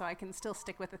that so I can still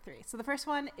stick with the 3. So the first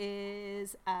one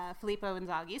is Filippo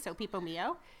Inzaghi, so Pipo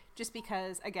Mio, just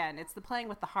because, again, it's the playing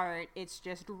with the heart. It's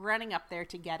just running up there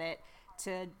to get it,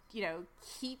 to, you know,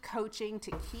 keep coaching,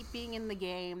 to keep being in the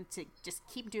game, to just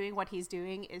keep doing what he's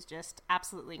doing is just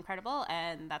absolutely incredible.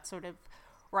 And that's sort of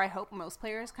where I hope most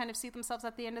players kind of see themselves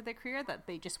at the end of their career, that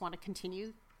they just want to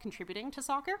continue contributing to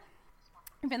soccer.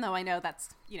 Even though I know that's,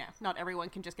 you know, not everyone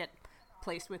can just get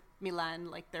placed with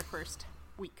Milan like their first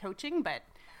week coaching, but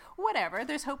whatever,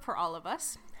 there's hope for all of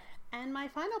us. And my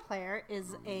final player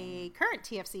is a current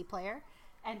TFC player,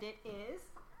 and it is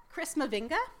Chris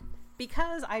Mavinga,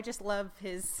 because I just love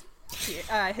his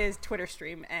Twitter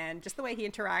stream and just the way he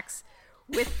interacts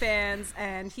with fans,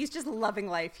 and he's just loving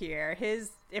life here.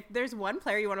 If there's one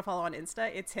player you want to follow on Insta,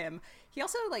 it's him. He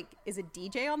also is a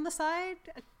DJ on the side,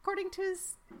 according to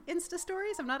his Insta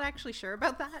stories. I'm not actually sure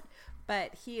about that,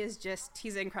 but he's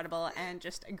incredible and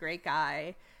just a great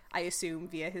guy, I assume,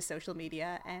 via his social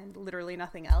media and literally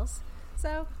nothing else.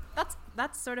 So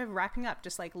that's sort of wrapping up,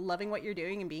 just like loving what you're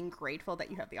doing and being grateful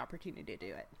that you have the opportunity to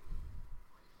do it.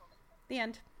 The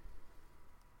end.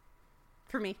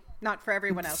 For me, not for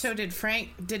everyone else. So did Frank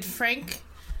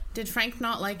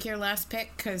not like your last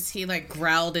pick because he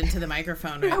growled into the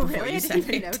microphone right before you said it?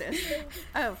 I didn't even notice.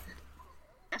 Oh.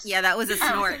 Yeah, that was a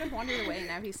snort. He sort of wandered away.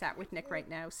 Now he's sat with Nick right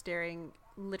now,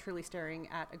 literally staring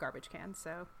at a garbage can.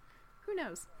 So, who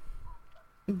knows?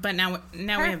 But now we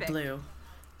have Blue,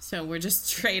 so we're just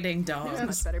trading dogs. Who's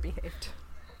much better behaved?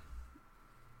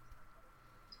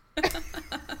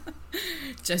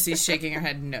 Jessie's shaking her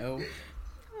head no.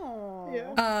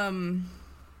 Yeah.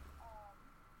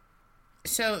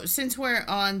 So since we're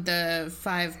on the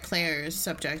 5 players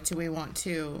subject, do we want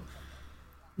to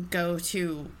go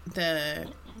to the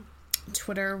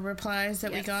Twitter replies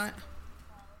that we got?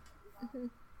 Mm-hmm.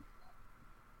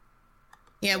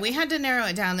 Yeah, we had to narrow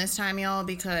it down this time, y'all,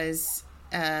 because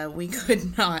we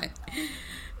could not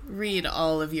read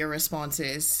all of your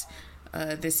responses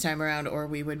this time around, or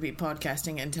we would be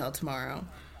podcasting until tomorrow.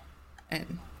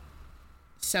 And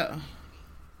So,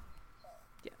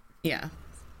 yeah.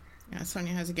 Yeah,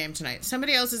 Sonia has a game tonight.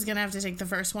 Somebody else is going to have to take the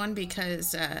first one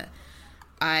because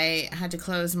I had to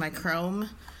close my Chrome,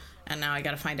 and now I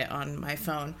got to find it on my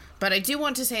phone. But I do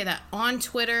want to say that on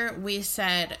Twitter, we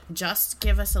said, just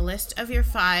give us a list of your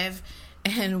 5,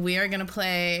 and we are going to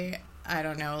play, I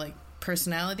don't know, like,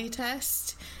 personality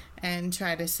test, and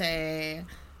try to say,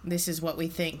 this is what we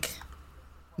think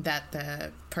that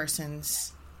the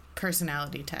person's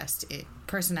personality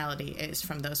is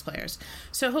from those players.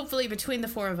 So hopefully between the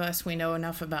 4 of us, we know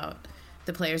enough about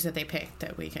the players that they picked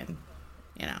that we can,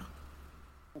 you know.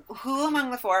 Who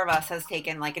among the 4 of us has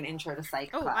taken like an intro to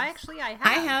psych class?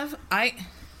 I have.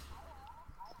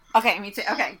 Okay, me too.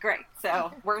 Okay, great.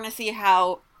 So we're gonna see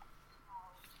how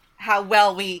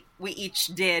well we each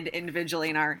did individually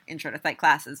in our intro to psych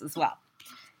classes as well.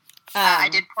 I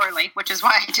did poorly, which is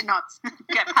why I did not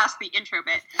get past the intro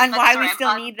bit. And But why sorry, we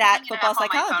still need that football I'm on my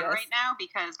phone psychologist right now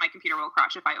because my computer will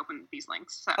crash if I open these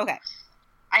links. So Okay.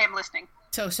 I am listening.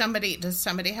 So does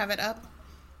somebody have it up?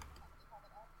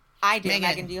 I do. Megan.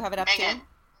 Megan, do you have it up Megan.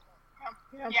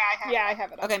 too? Yeah, I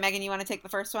have it. Okay, Megan, you want to take the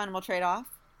first one and we'll trade off?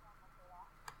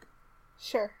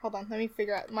 Sure. Hold on. Let me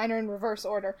figure out. Mine are in reverse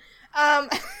order.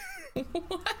 What?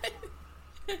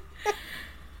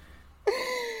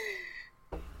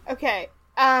 Okay.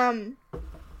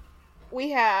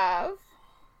 We have...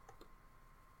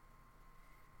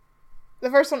 The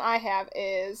first one I have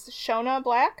is Shona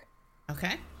Black.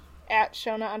 Okay. At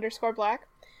Shona_Black.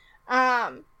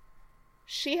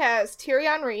 She has Thierry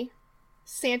Henry,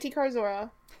 Santi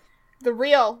Cazorla, the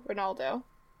real Ronaldo,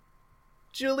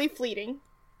 Julie Fleeting,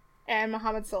 and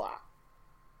Mohamed Salah.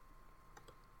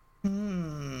 I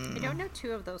don't know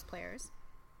 2 of those players.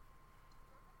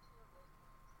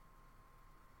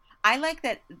 I like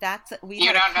that. We You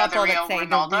had a don't know the couple that real say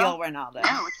Ronaldo? the real Ronaldo.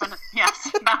 No, which one? Yes,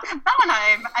 that one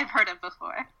I've heard of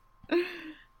before.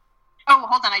 Oh,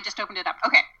 hold on, I just opened it up.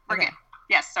 Okay, we're good.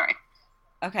 Yes, sorry.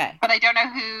 Okay. But I don't know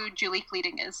who Julie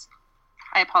Fleeting is.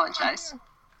 I apologize.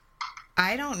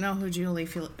 I don't know who Julie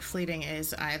Fleeting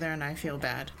is either, and I feel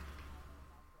bad.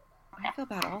 I feel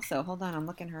bad also. Hold on, I'm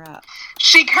looking her up.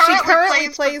 She currently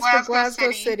plays for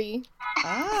Glasgow City.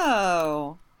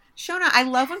 Oh. Shona, I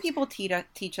love when people teach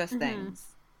us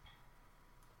things.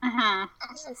 Mm-hmm.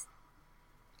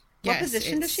 What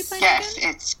position does she play Yes,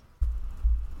 again? it's...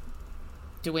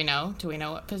 Do we know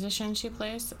what position she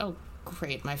plays? Oh,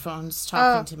 great. My phone's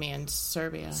talking to me in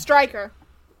Serbia. Striker.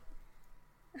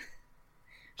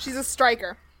 She's a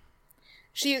striker.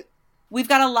 We've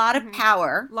got a lot of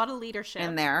power. A lot of leadership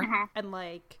in there. and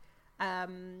like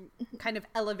kind of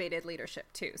elevated leadership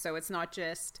too. So it's not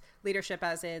just leadership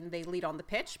as in they lead on the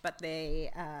pitch, but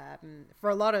they for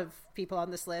a lot of people on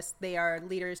this list, they are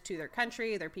leaders to their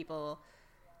country. They're people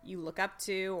you look up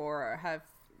to or have.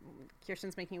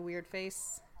 Kirsten's making a weird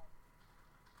face.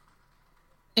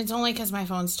 It's only because my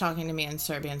phone's talking to me in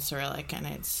Serbian Cyrillic, and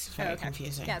it's very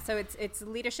confusing. Yeah, so it's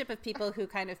leadership of people who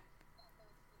kind of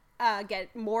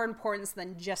get more importance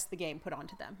than just the game put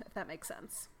onto them, if that makes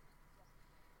sense.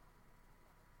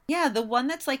 Yeah, the one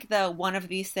that's like the one of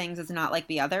these things is not like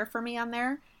the other for me on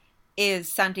there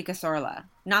is Santi Cazorla.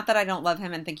 Not that I don't love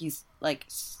him and think he's like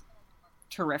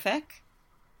terrific,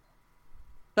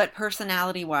 but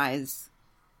personality-wise...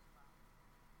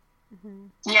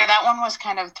 Yeah, that one was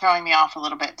kind of throwing me off a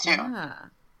little bit, too. Yeah.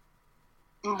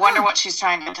 Wonder what she's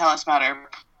trying to tell us about her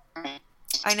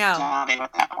I know. personality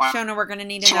with that one. Shona, we're going to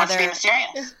need She wants another... to be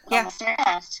mysterious. Yeah.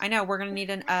 Mysterious. I know, we're going to need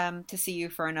to see you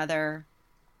for another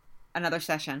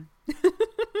session.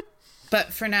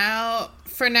 But for now,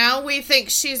 we think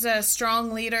she's a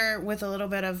strong leader with a little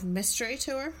bit of mystery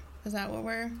to her. Is that what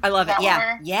we're... I love it. That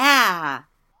Yeah. one? Yeah.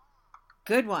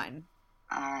 Good one.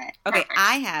 All right. Okay, Perfect.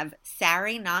 I have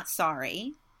Sari Not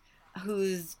Sorry,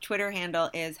 whose Twitter handle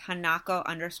is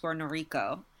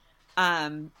Hanako_Noriko.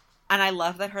 And I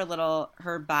love that her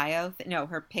bio,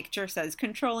 her picture says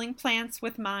controlling plants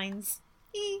with minds.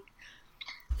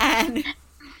 And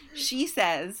she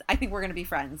says, I think we're going to be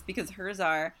friends because hers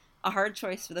are a hard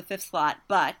choice for the 5th slot,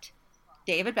 but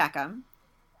David Beckham,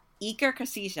 Iker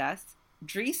Casillas,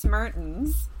 Dries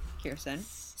Mertens, Kirsten,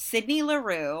 Sydney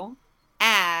Leroux,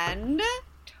 and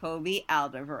Toby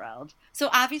Alderweireld. So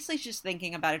obviously she's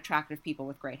thinking about attractive people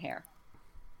with great hair.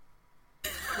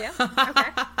 Yeah.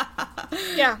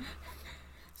 Okay. Yeah.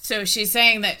 So she's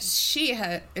saying that she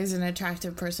is an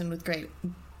attractive person with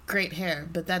great hair,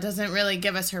 but that doesn't really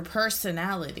give us her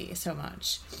personality so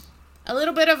much. A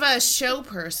little bit of a show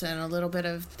person, a little bit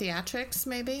of theatrics,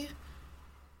 maybe.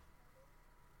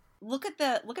 Look at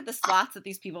the slots that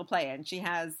these people play in. She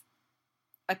has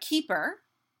a keeper,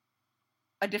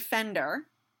 a defender,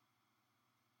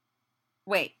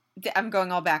 Wait, I'm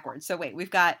going all backwards. So wait, we've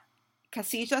got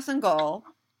Casillas in goal,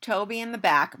 Toby in the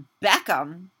back,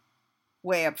 Beckham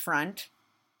way up front,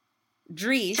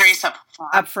 Dries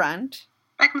up front.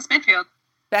 Beckham's midfield.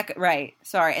 Right.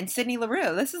 Sorry. And Sydney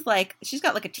Leroux. This is like, she's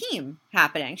got like a team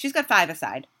happening. She's got 5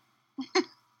 aside.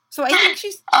 So I think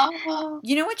she's,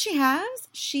 you know what she has?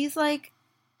 She's like,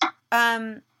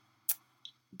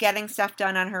 getting stuff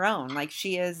done on her own. Like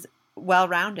she is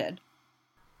well-rounded.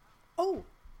 Oh,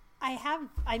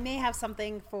 I may have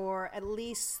something for at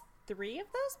least 3 of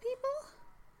those people.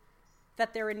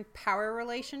 That they're in power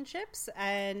relationships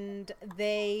and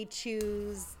they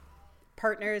choose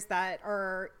partners that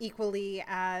are equally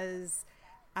as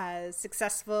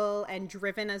successful and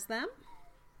driven as them.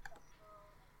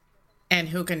 And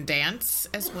who can dance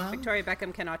as well? Victoria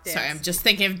Beckham cannot dance. Sorry, I'm just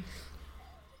thinking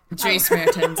of Dries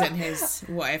Mertens and his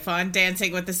wife on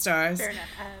Dancing with the Stars. Fair enough.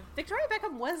 Victoria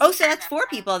Beckham was... Oh, so that's 4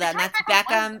 people then. That's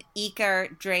Beckham,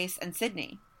 Iker, Dries, and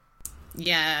Sydney.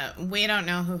 Yeah, we don't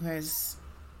know who his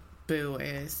boo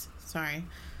is. Sorry.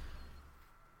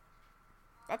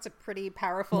 That's a pretty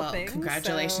powerful thing.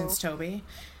 Congratulations, Toby.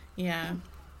 Yeah.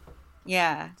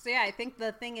 Yeah. So yeah, I think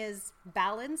the thing is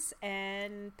balance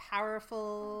and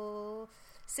powerful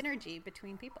synergy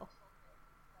between people.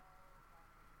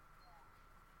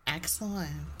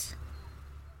 Excellent.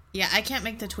 Yeah, I can't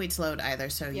make the tweets load either,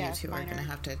 so you two are going to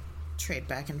have to trade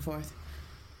back and forth.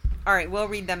 All right, we'll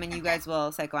read them and you guys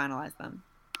will psychoanalyze them.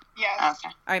 Yes.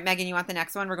 Okay. All right, Megan, you want the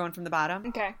next one? We're going from the bottom.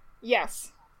 Okay.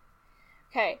 Yes.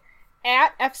 Okay.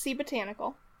 At FC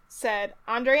Botanical said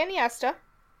Andre Iniesta,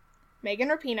 Megan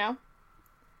Rapinoe,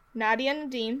 Nadia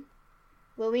Nadim,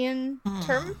 Lillian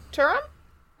Thuram?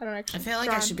 I don't actually. I feel like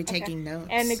I should be taking notes.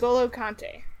 And N'Golo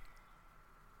Kante.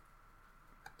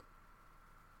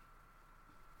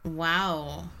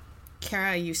 Wow.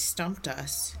 Kara, you stumped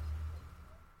us.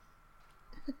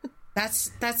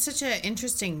 That's such an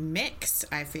interesting mix,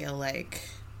 I feel like.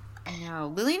 I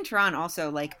know. Lillian Thuram also,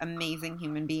 like, amazing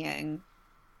human being.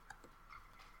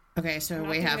 Okay, so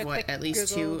we have, what, at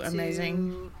least Google 2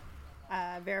 amazing?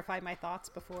 Verify my thoughts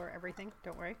before everything.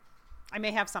 Don't worry. I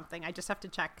may have something. I just have to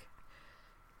check.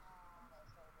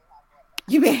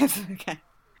 You may have... Okay.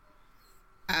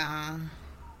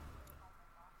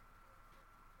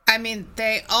 I mean,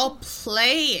 they all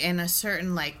play in a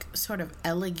certain, like, sort of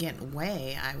elegant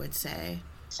way, I would say.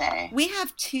 We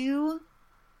have 2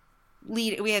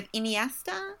 we have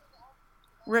Iniesta,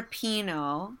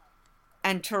 Rapinoe,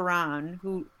 and Thuram,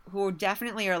 who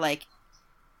definitely are, like,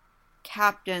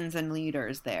 captains and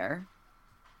leaders there.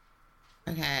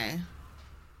 Okay.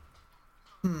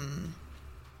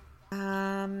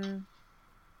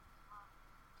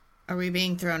 Are we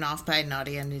being thrown off by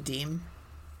Nadia Nadim?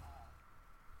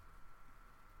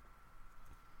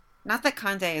 Not that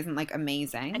Kante isn't, like,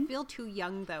 amazing. I feel too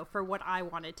young, though, for what I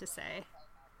wanted to say.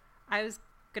 I was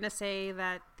going to say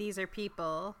that these are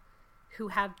people who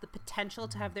have the potential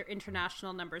to have their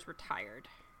international numbers retired.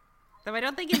 Though I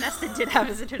don't think Iniesta did have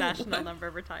his international number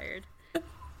retired.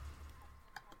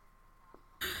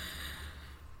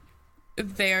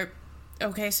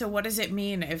 Okay, so what does it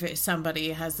mean if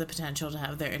somebody has the potential to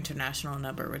have their international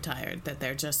number retired? That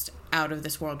they're just out of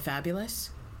this world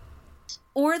fabulous?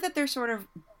 Or that they're sort of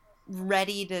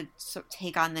ready to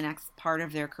take on the next part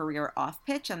of their career off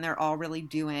pitch, and they're all really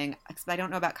doing, because I don't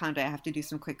know about Kante, I have to do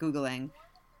some quick Googling,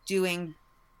 doing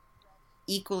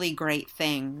equally great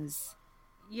things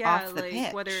off the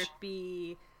pitch. Whether it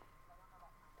be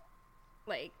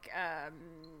like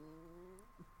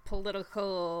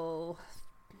political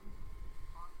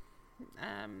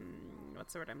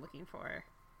what's the word I'm looking for?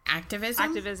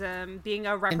 Activism, being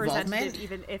a representative,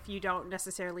 even if you don't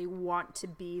necessarily want to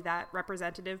be that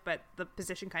representative, but the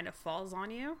position kind of falls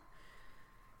on you.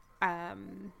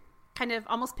 Kind of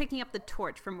almost picking up the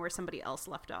torch from where somebody else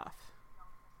left off.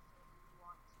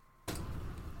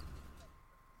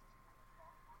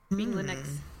 Being the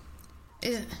next.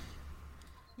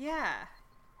 Yeah.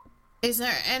 Is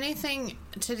there anything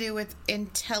to do with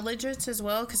intelligence as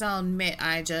well? Because I'll admit,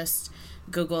 I just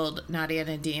Googled Nadia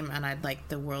Nadim, and I'd like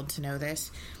the world to know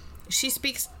this. She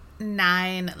speaks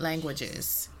 9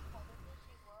 languages.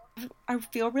 I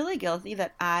feel really guilty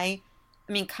that I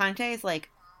mean, Kante is,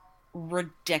 like,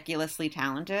 ridiculously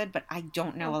talented, but I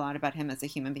don't know a lot about him as a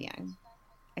human being.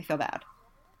 I feel bad.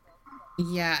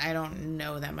 Yeah, I don't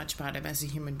know that much about him as a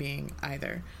human being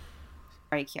either.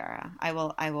 All right, Kiara. I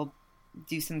will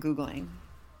do some Googling.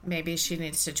 Maybe she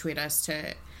needs to tweet us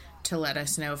to let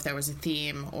us know if there was a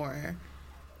theme, or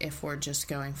if we're just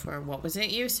going for, what was it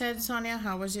you said, Sonia?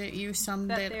 How was it you summed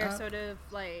it up? That they're sort of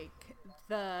like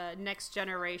the next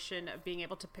generation of being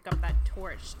able to pick up that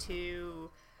torch to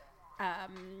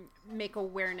make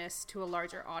awareness to a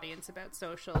larger audience about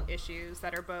social issues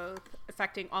that are both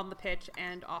affecting on the pitch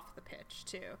and off the pitch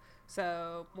too.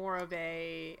 So more of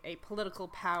a political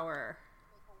power,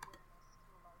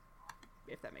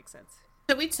 if that makes sense.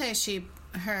 So we'd say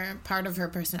her part of her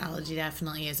personality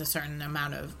definitely is a certain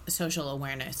amount of social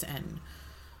awareness and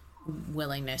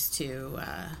willingness to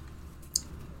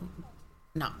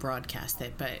not broadcast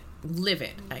it, but live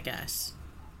it, I guess.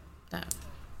 That.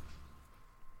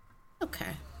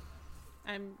 Okay.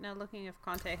 I'm now looking if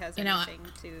Conte has anything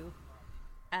to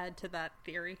add to that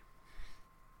theory.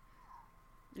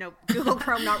 No, Google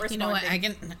Chrome not responding. You know what? I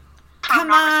can.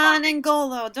 Come on,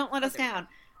 N'Golo, don't let us down.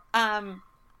 Oh, there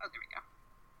we go.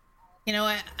 You know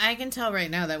what? I can tell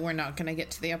right now that we're not going to get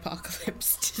to the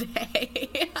apocalypse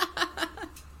today.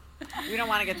 We don't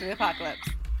want to get to the apocalypse.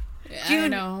 I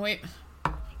know. Wait.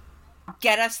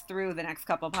 Get us through the next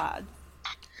couple pods.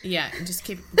 Yeah, just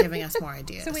keep giving us more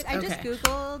ideas. So wait, I just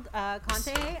Googled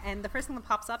Conte, and the first thing that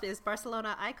pops up is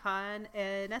Barcelona icon.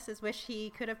 Nessa's wish he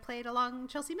could have played along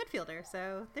Chelsea midfielder.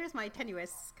 So there's my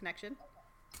tenuous connection.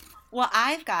 Well,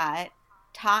 I've got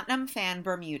Tottenham fan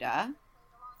Bermuda,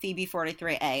 Phoebe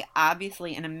 43A,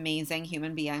 obviously an amazing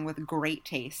human being with great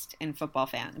taste in football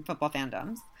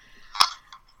fandoms.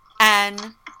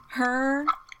 And her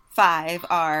 5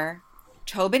 are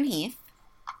Tobin Heath,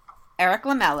 Eric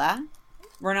Lamela,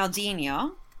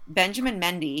 Ronaldinho, Benjamin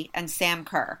Mendy, and Sam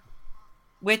Kerr,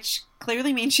 which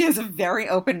clearly means she has a very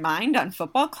open mind on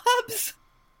football clubs.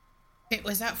 Wait,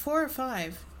 was that 4 or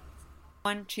 5?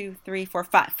 1, 2, 3, 4,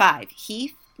 5. 5.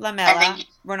 Heath, Lamela,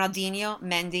 Ronaldinho,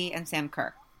 Mendy, and Sam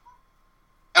Kerr.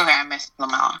 Okay, I missed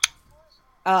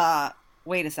Lamela.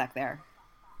 Wait a sec there.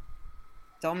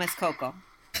 Don't miss Coco.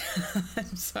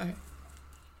 I'm sorry.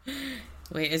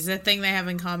 Wait, is the thing they have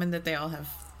in common that they all have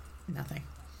nothing?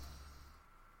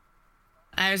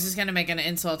 I was just going to make an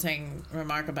insulting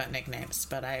remark about nicknames,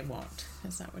 but I won't,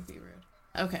 because that would be rude.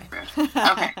 Okay.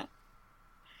 Okay.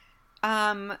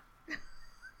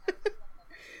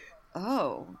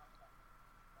 Oh.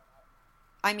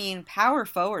 I mean, power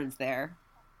forwards there.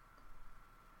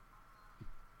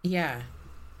 Yeah.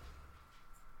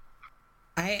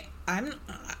 I'm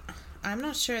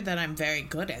not sure that I'm very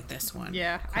good at this one.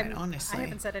 Yeah, quite honestly. I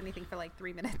haven't said anything for like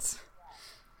 3 minutes.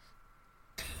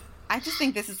 I just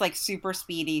think this is like super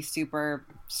speedy, super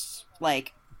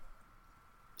like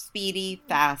speedy,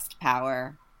 fast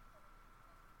power.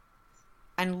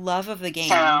 And love of the game.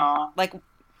 So, like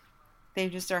they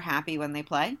just are happy when they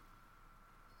play.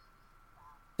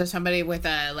 So somebody with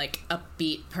a like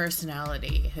upbeat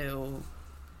personality who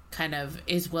kind of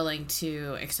is willing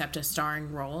to accept a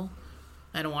starring role.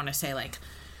 I don't want to say like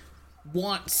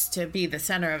wants to be the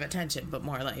center of attention, but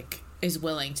more like is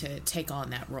willing to take on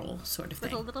that role sort of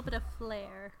thing. With a little bit of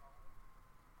flair.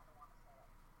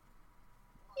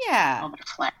 Yeah. a little bit of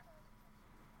flair.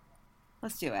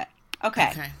 Let's do it.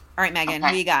 Okay. All right, Megan,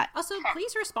 Okay. who you got? Also,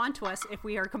 please respond to us if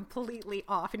we are completely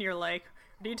off and you're like,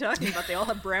 what are you talking about? They all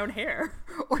have brown hair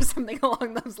or something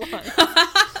along those lines.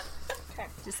 Okay.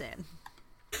 Just saying.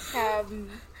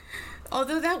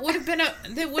 Although that would have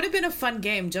been a fun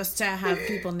game just to have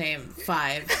people name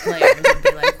 5 players and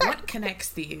be like, what connects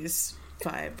these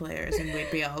 5 players? And we'd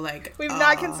be all like, We've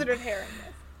not considered hair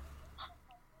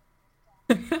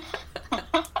in this.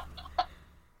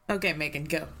 Okay, Megan,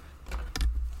 go.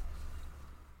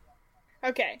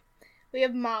 Okay. We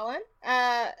have Malin.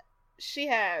 She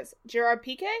has Gerard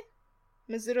Piqué,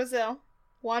 Mesut Ozil,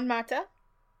 Juan Mata,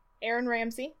 Aaron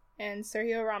Ramsey, and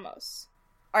Sergio Ramos.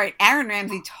 All right, Aaron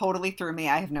Ramsey totally threw me.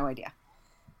 I have no idea.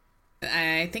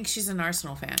 I think she's an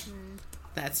Arsenal fan.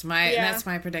 That's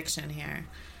my prediction here.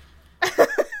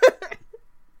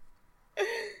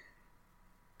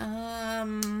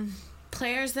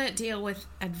 Players that deal with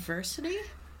adversity?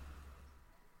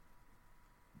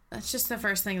 That's just the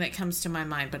first thing that comes to my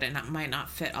mind, but it might not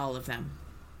fit all of them.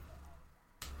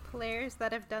 Players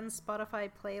that have done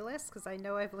Spotify playlists, because I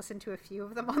know I've listened to a few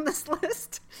of them on this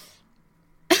list.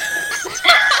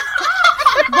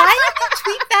 Why did you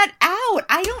tweet that out?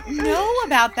 I don't know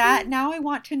about that. Now I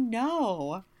want to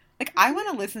know. Like, I want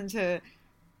to listen to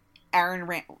Aaron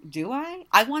Do I?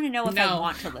 I want to know if I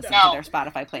want to listen to their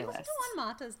Spotify playlist. I listened to one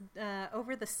Mata's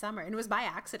over the summer, and it was by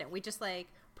accident. We just like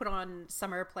put on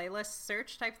summer playlist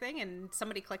search type thing, and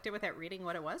somebody clicked it without reading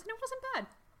what it was, and it wasn't bad.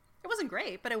 It wasn't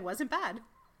great, but it wasn't bad.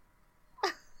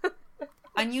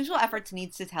 Unusual Efforts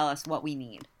needs to tell us what we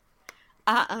need.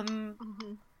 I'd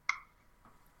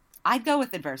go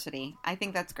with Adversity. I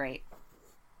think that's great.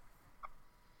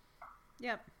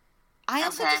 Yep. I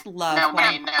also just love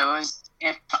Nobody knows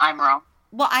if I'm wrong.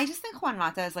 Well, I just think Juan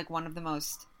Mata is like one of the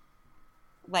most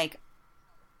like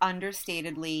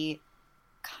understatedly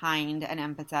kind and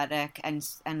empathetic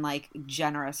and like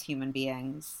generous human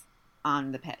beings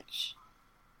on the pitch.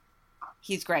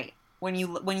 He's great. When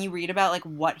you read about like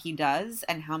what he does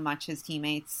and how much his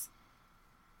teammates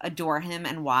adore him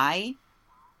and why,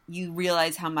 you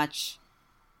realize how much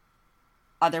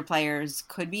other players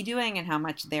could be doing and how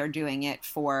much they're doing it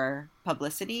for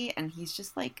publicity. And he's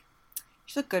just like,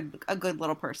 he's a good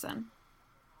little person.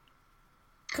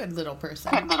 Good little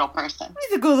person. Good little person.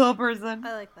 He's a good little person.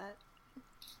 I like that.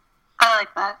 I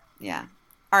like that. Yeah.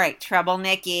 All right, Trouble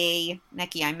Nikki.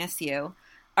 Nikki, I miss you.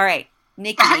 All right,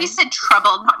 Nikki. How you said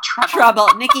trouble, not trouble. Trouble.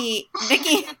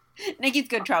 Nikki's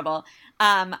good trouble.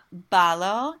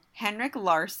 Balo, Henrik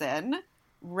Larsson,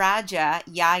 Raja,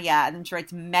 Yaya, and then she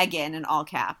writes Megan in all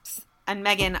caps. And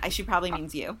Megan, she probably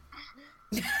means you.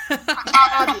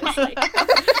 Obviously.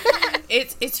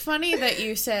 It's funny that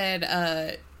you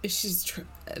said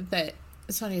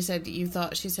it's funny you said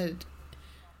she said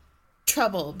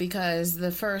trouble, because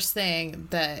the first thing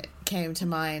that came to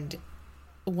mind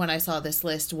when I saw this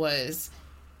list was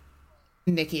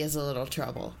Nikki is a little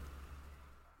trouble.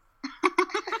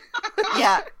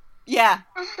 Yeah,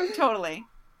 totally.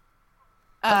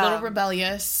 A little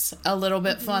rebellious, a little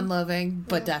bit fun-loving,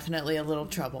 but definitely a little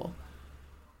trouble.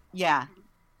 Yeah.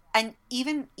 And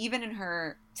even in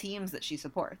her teams that she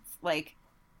supports, like,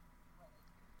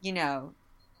 you know,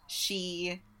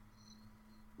 she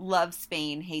loves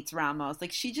Spain, hates Ramos.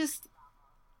 Like, she's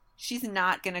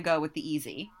not going to go with the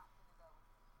easy.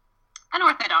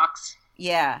 Unorthodox.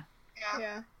 Yeah.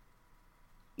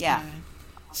 Yeah.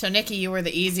 So, Nikki, you were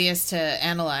the easiest to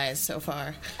analyze so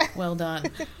far. Well done.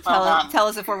 Tell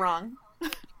us if we're wrong.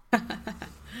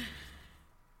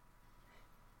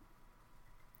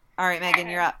 All right, Megan,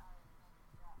 you're up.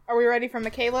 Are we ready for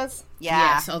Michaela's? Yeah.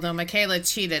 Yes, although Michaela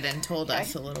cheated and told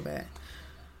us a little bit.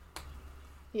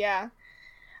 Yeah.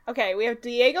 Okay, we have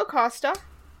Diego Costa,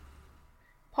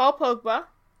 Paul Pogba,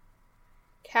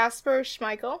 Kasper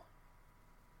Schmeichel,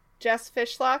 Jess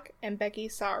Fishlock, and Becky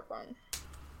Sauerbrunn.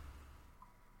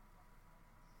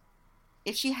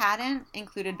 If she hadn't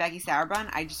included Becky Sauerbrunn,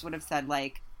 I just would have said,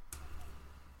 like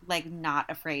not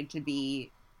afraid to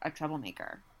be a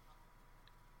troublemaker.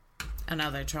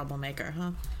 Another troublemaker,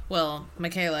 huh? Well,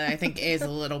 Michaela, I think, is a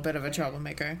little bit of a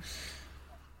troublemaker.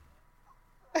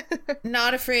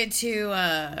 Not afraid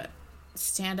to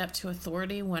stand up to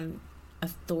authority when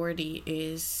authority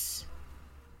is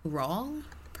wrong,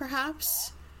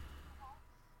 perhaps?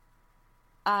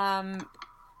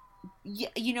 Yeah,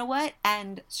 you know what?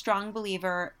 And strong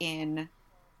believer in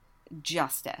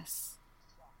justice.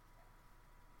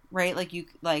 Right?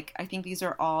 I think these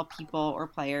are all people or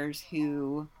players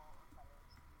who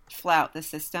flout the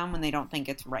system when they don't think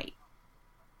it's right.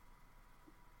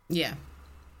 Yeah.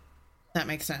 That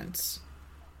makes sense.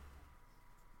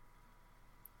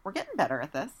 We're getting better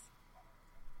at this.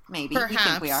 Maybe. Perhaps. We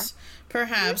think we are.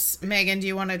 Perhaps. Megan, do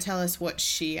you want to tell us what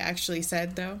she actually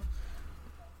said, though?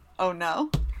 Oh, no.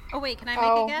 Oh, wait, can I make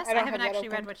a guess? I don't haven't have that actually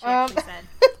open. read what she actually said.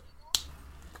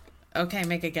 Okay,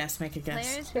 make a guess.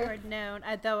 Players who are known,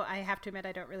 though I have to admit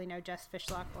I don't really know Jess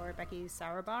Fishlock or Becky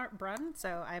Sauerbrunn,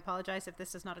 so I apologize if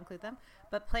this does not include them.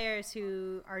 But players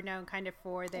who are known kind of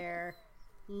for their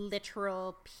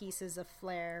literal pieces of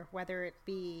flair, whether it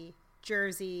be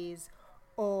jerseys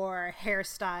or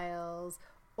hairstyles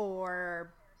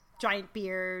or giant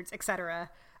beards, etc.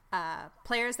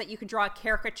 Players that you can draw a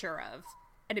caricature of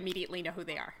and immediately know who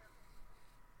they are.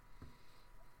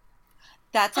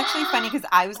 That's actually funny because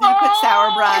I was going to put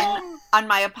Sauerbrunn on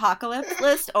my apocalypse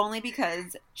list only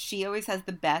because she always has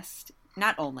the best,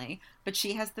 not only, but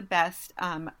she has the best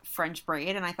French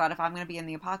braid. And I thought if I'm going to be in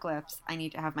the apocalypse, I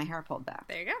need to have my hair pulled back.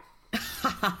 There you go.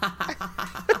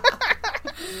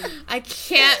 I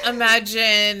can't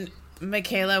imagine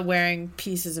Michaela wearing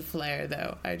pieces of flair,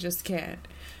 though. I just can't.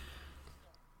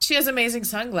 She has amazing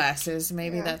sunglasses.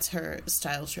 Maybe that's her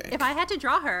style trick. If I had to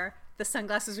draw her, the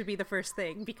sunglasses would be the first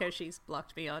thing because she's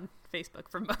blocked me on Facebook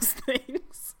for most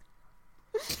things.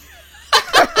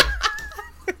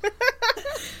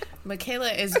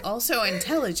 Michaela is also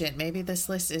intelligent. Maybe this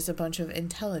list is a bunch of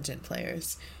intelligent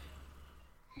players.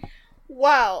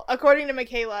 Well, according to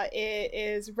Michaela, it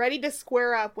is ready to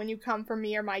square up when you come for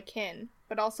me or my kin,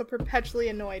 but also perpetually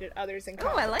annoyed at others in Oh,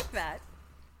 conflict. I like that.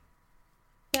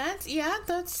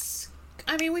 That's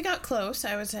I mean, we got close,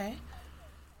 I would say.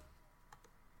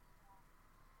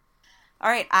 All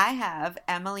right, I have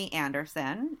Emily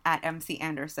Anderson at MC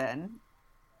Anderson.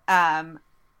 Megan,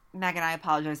 I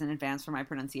apologize in advance for my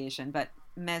pronunciation, but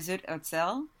Mesut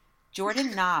Özil,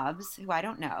 Jordan Nobbs, who I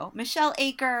don't know, Michelle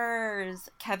Akers,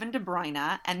 Kevin De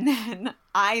Bruyne, and then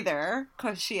either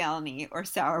Koscielny or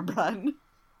Sauerbrunn.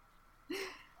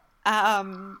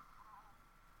 All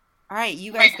right,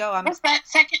 you guys go. What's that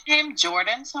second name?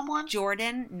 Jordan someone?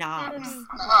 Jordan Nobbs.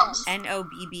 Nobbs.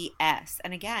 Nobbs.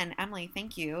 And again, Emily,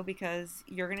 thank you, because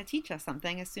you're going to teach us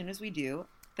something as soon as we do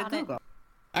the Got it. Google.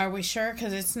 Are we sure?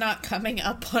 Because it's not coming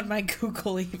up on my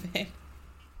Google even.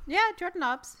 Yeah, Jordan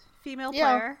Nobbs, female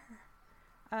Yeah.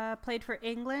 player. Played for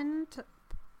England.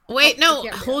 Wait, no,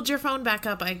 yeah. hold your phone back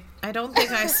up. I don't think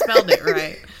I spelled it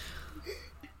right.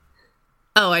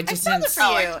 Oh, I just didn't see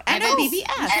You. it.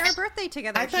 Nobbs. Share a birthday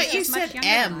together. I thought She's you much said younger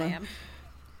M. than I am.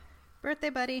 Birthday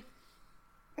buddy.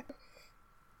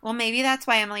 Well, maybe that's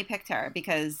why Emily picked her,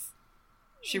 because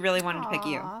she really wanted to pick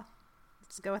you. Aw.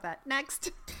 Let's go with that.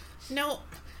 Next. No.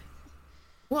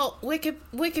 Well,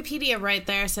 Wikipedia right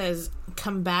there says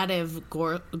combative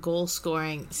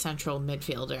goal-scoring central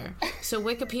midfielder. So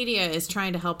Wikipedia is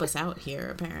trying to help us out here,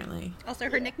 apparently. Also,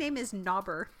 her nickname is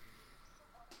Knobber.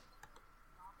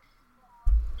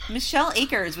 Michelle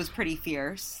Akers was pretty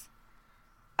fierce.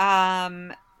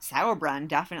 Sauerbrunn,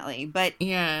 definitely. But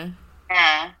Yeah.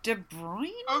 Yeah. De Bruyne?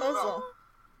 Ozil.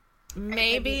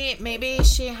 Maybe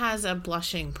she has a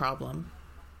blushing problem.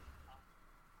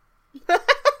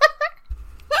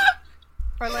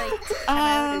 Or like,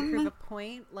 I would prove a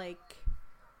point. Like,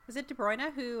 was it De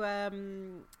Bruyne who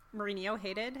Mourinho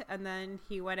hated, and then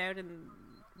he went out and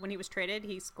when he was traded,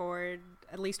 he scored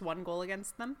at least one goal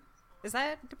against them? Is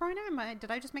that De Bruyne? Did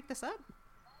I just make this up?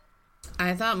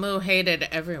 I thought Mo hated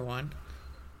everyone.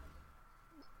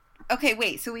 Okay,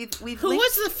 wait. So we've Who linked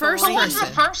was the first Who was the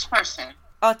person? first person?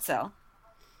 Ozil.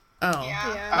 Oh.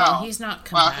 Yeah. Well, Oh. he's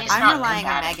not Well, combative. he's I'm not relying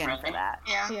on combative, Megan for really. that.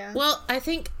 Yeah. Yeah. Well,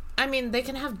 I mean, they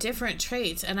can have different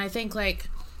traits, and I think, like,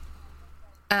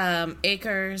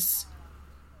 Akers,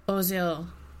 Ozil,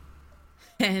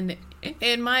 and,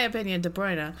 in my opinion, De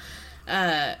Bruyne,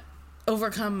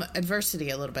 overcome adversity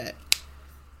a little bit.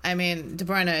 I mean, De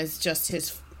Bruyne is just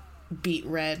his beet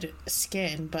red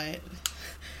skin, but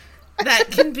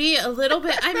that can be a little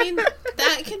bit, I mean,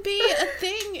 that can be a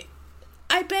thing.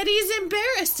 I bet he's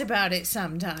embarrassed about it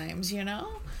sometimes, you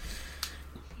know?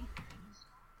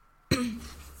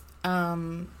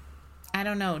 I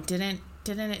don't know. Didn't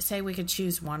it say we could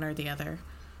choose one or the other?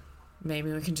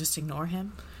 Maybe we can just ignore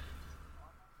him.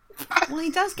 Well, he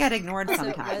does get ignored So it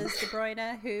sometimes. was De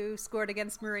Bruyne who scored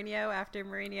against Mourinho after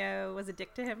Mourinho was a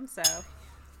dick to him. So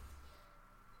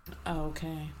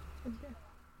Okay.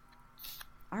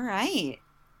 All right.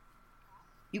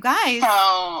 You guys.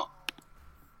 So,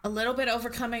 A little bit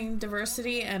overcoming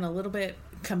diversity and a little bit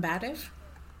combative.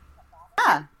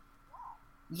 Yeah.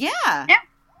 Yeah.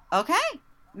 Okay.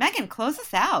 Megan, close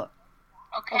us out.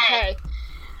 Okay.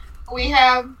 We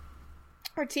have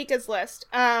Artika's list.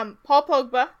 Paul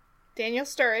Pogba, Daniel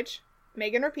Sturridge,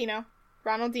 Megan Rapinoe,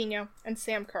 Ronaldinho, and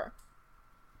Sam Kerr.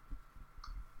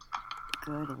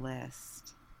 Good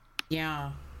list.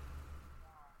 Yeah.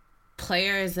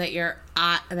 Players that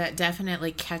that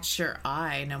definitely catch your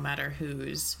eye, no matter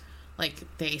who's, like,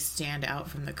 they stand out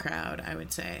from the crowd, I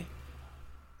would say.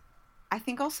 I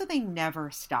think also they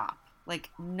never stop. Like,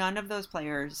 none of those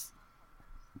players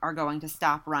are going to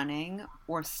stop running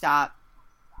or stop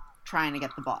trying to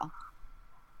get the ball,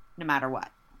 no matter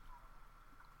what.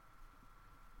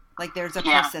 Like, there's a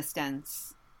Yeah.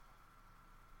 persistence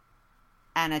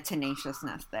and a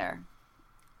tenaciousness there.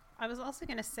 I was also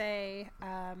going to say,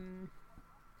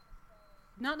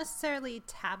 not necessarily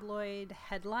tabloid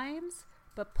headlines,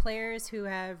 but players who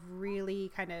have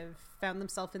really kind of found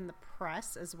themselves in the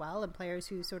press as well, and players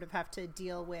who sort of have to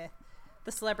deal with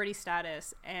the celebrity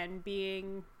status and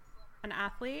being an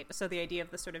athlete. So the idea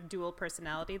of the sort of dual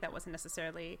personality that wasn't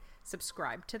necessarily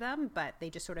subscribed to them, but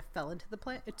they just sort of fell into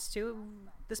to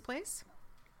this place.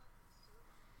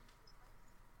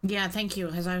 Yeah, thank you.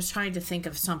 Because I was trying to think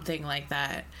of something like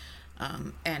that,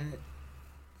 and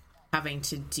having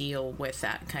to deal with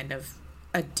that kind of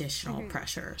additional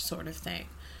pressure sort of thing.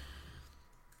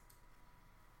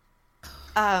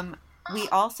 We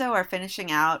also are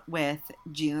finishing out with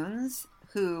June's,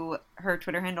 who her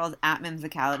Twitter handle is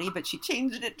 @Mimsicality, but she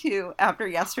changed it to, after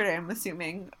yesterday, I'm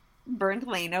assuming, Bernd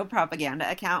Leno propaganda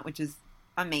account, which is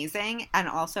amazing, and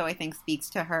also I think speaks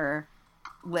to her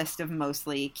list of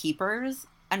mostly keepers.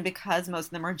 And because most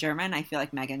of them are German, I feel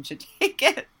like Megan should take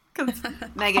it. Because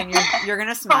Megan, you're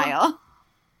gonna smile.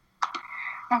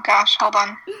 oh gosh, hold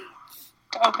on.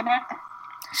 To open it.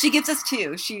 She gives us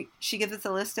 2. She gives us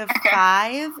a list of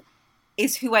 5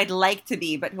 is who I'd like to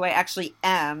be, but who I actually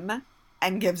am,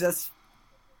 and gives us.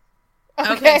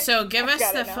 Okay, so give I've us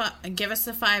got the it give us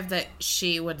the 5 that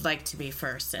she would like to be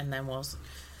first, and then we'll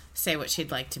say what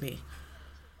she'd like to be.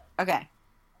 Okay.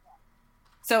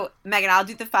 So, Megan, I'll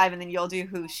do the 5, and then you'll do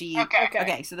who she... Okay.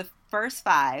 Okay, so the first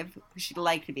 5, who she'd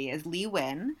like to be, is Lee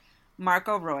Win,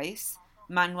 Marco Reus,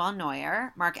 Manuel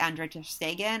Neuer, Marc-Andre ter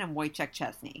Stegen, and Wojciech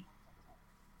Szczesny.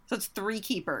 So it's 3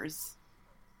 keepers.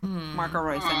 Marco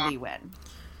Reus and Lee Win.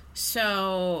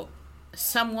 So,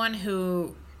 someone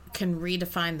who can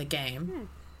redefine the game.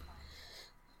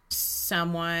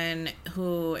 Someone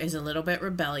who is a little bit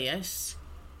rebellious.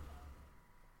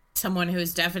 Someone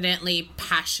who's definitely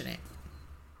passionate.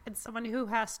 And someone who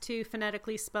has to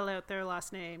phonetically spell out their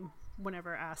last name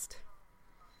whenever asked.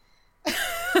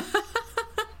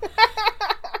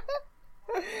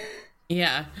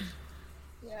 Yeah.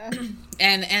 Yeah.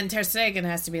 And ter Stegen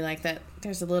has to be like that.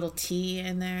 There's a little T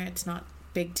in there. It's not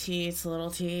big T, it's a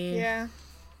little T. Yeah.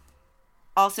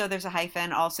 Also, there's a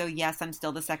hyphen. Also, yes, I'm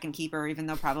still the second keeper, even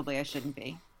though probably I shouldn't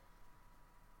be.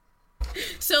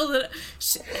 So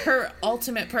her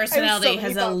ultimate personality many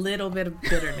has a thoughts. little bit of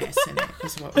bitterness in it,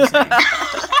 is what we're saying.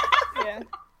 Yeah.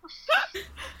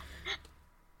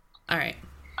 All right.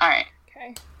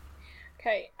 Okay.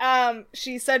 Okay.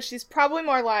 She said she's probably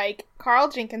more like Carl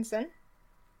Jenkinson,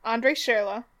 Andre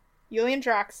Schürrle, Julian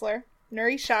Draxler,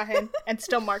 Nuri Sahin, and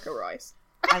still Marco Reus.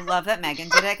 I love that Megan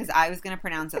did it, because I was going to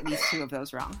pronounce at least 2 of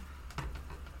those wrong.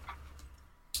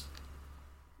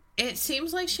 It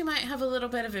seems like she might have a little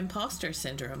bit of imposter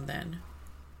syndrome then.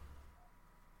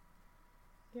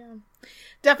 Yeah.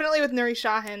 Definitely with Nuri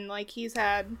Sahin. Like, he's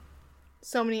had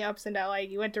so many ups and downs. Like,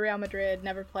 he went to Real Madrid,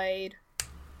 never played.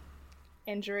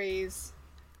 Injuries.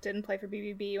 Didn't play for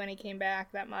BBB when he came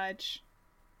back that much.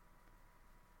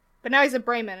 But now he's at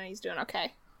Bremen and he's doing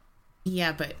okay.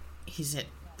 Yeah, but he's at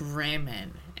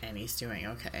Bremen and he's doing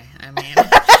okay. I mean...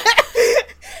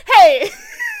 Hey!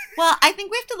 Well, I think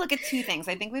we have to look at 2 things.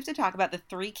 I think we have to talk about the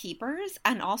 3 keepers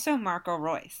and also Marco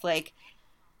Reus. Like,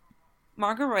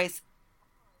 Marco Reus,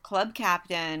 club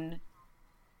captain,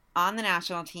 on the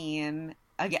national team,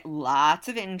 again, lots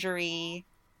of injury,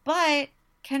 but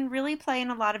can really play in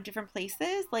a lot of different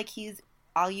places. Like,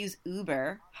 I'll use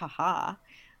uber, haha,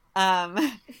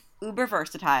 uber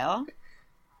versatile,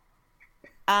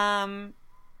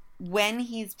 when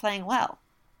he's playing well.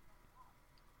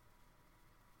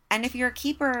 And if you're a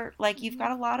keeper, like, you've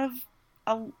got a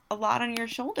lot on your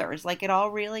shoulders. Like, it all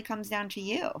really comes down to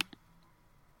you.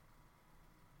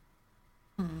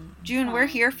 June, we're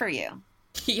here for you.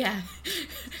 Yeah.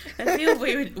 I feel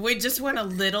we just went a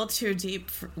little too deep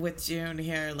with June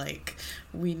here. Like,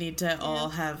 we need to all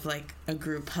have, like, a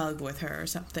group hug with her or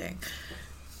something.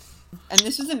 And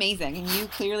this was amazing. And you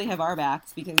clearly have our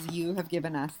backs, because you have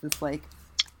given us this, like,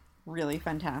 really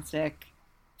fantastic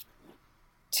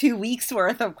 2 weeks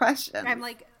worth of questions. I'm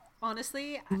like,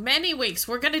 honestly, Many weeks.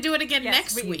 We're going to do it again yes,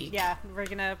 next week. Yeah, we're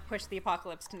gonna push the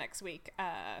apocalypse to next week.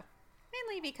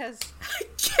 Mainly because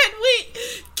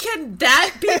Can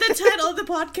that be the title of the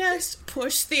podcast?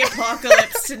 Push the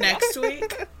apocalypse to next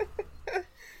week?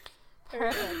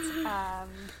 perfect.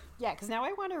 Yeah, because now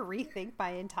I want to rethink my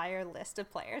entire list of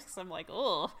players. Because I'm like,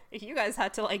 oh, if you guys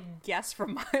had to like guess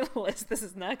from my list, this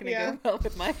is not going to go well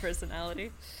with my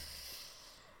personality.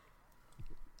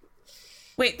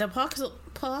 Wait, the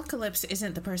apocalypse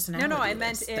isn't the personality No, I list,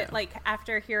 meant it though. like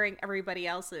after hearing everybody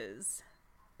else's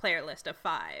player list of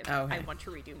 5, Okay. I want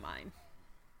to redo mine.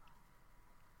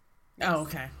 Oh,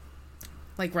 okay.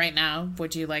 Like right now?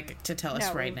 Would you like to tell us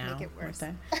No, right we'll now? make it worse.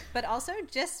 what But also,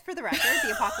 just for the record,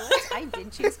 the apocalypse, I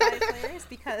did choose 5 players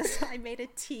because I made a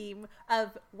team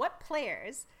of what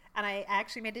players, and I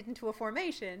actually made it into a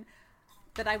formation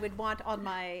that I would want on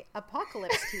my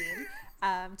apocalypse team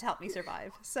to help me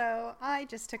survive. So I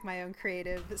just took my own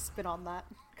creative spin on that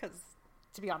because,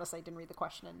 to be honest, I didn't read the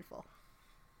question in full.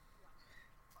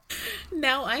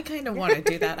 Now I kind of want to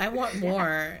do that. I want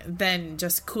more than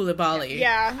just Koulibaly.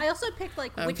 Yeah. I also picked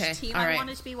like which Okay, team all I right.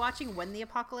 wanted to be watching when the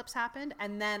apocalypse happened,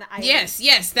 and then I Yes,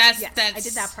 that's I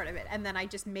did that part of it, and then I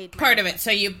just made my part own of it.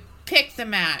 So you pick the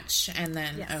match and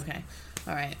then Yes. okay.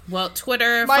 All right. Well,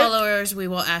 Twitter My- followers, we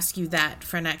will ask you that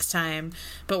for next time,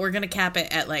 but we're going to cap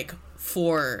it at like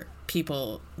 4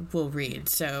 people will read.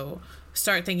 So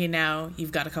start thinking now.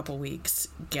 You've got a couple weeks.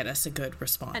 Get us a good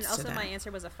response And to also, that. my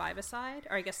answer was a 5-a-side,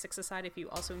 or I guess 6-a-side if you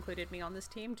also included me on this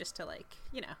team, just to like,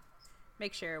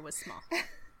 make sure it was small.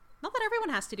 Not that everyone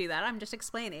has to do that. I'm just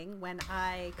explaining when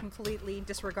I completely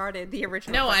disregarded the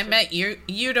original. No, I question. meant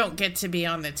you don't get to be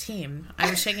on the team. I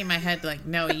was shaking my head like,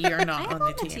 no, you're I not am on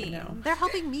the team. No. They're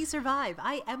helping me survive.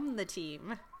 I am the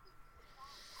team.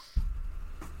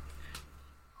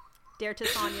 Dare to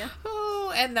Sonya.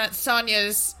 Oh, and that's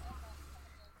Sonia's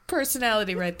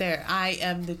personality right there. I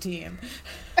am the team.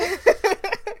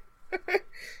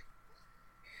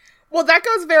 Well, that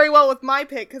goes very well with my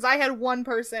pick, because I had one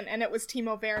person, and it was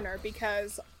Timo Werner,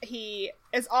 because he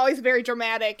is always very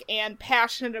dramatic and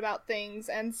passionate about things,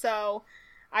 and so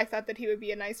I thought that he would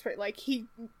be a nice, like, he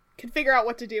could figure out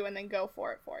what to do and then go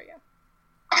for it for you.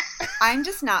 I'm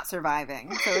just not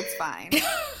surviving, so it's fine.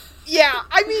 Yeah,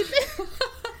 I mean...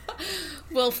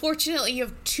 Well, fortunately, you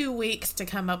have 2 weeks to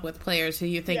come up with players who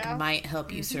you think Yeah. might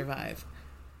help you survive.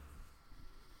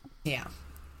 Yeah.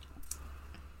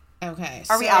 Okay.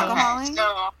 Are we so- alcoholing?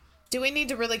 So, Do we need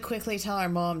to really quickly tell our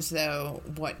moms, though,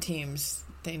 what teams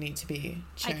they need to be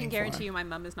I cheering can guarantee for? you my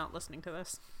mum is not listening to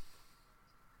this.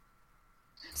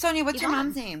 Sonia, what's your Yvonne.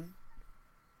 mom's name?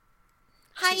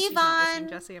 Hi, She's not listening, Yvonne.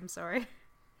 Jesse, I'm sorry.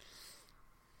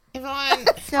 Yvonne,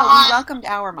 So we welcomed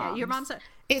our mom. Yeah, your mom's...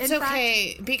 it's in fact-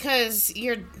 okay because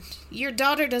your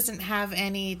daughter doesn't have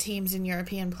any teams in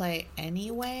European play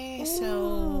anyway,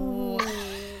 so...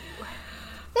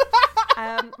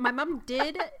 My mom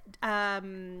did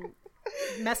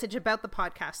message about the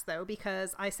podcast, though,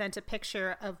 because I sent a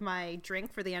picture of my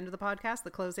drink for the end of the podcast,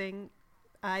 the closing.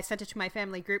 I sent it to my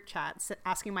family group chat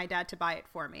asking my dad to buy it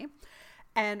for me.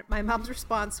 And my mom's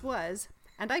response was,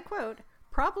 and I quote,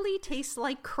 "Probably tastes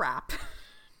like crap."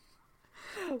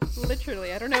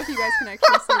 Literally. I don't know if you guys can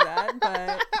actually see that,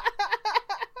 but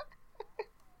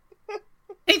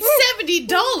It's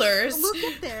 $70! we'll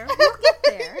get there. We'll get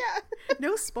there.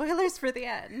 No spoilers for the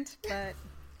end, but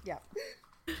yeah.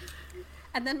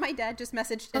 And then my dad just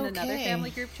messaged in another Okay. family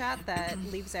group chat that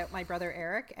leaves out my brother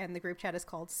Eric, and the group chat is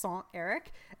called Sans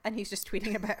Eric, and he's just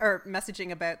tweeting about or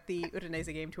messaging about the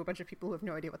Udinese game to a bunch of people who have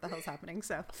no idea what the hell's happening.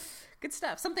 So, good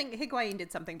stuff. Something Higuain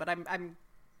did something, but I'm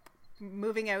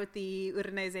moving out the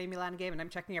Udinese Milan game, and I'm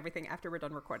checking everything after we're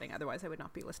done recording. Otherwise, I would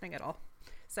not be listening at all.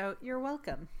 So you're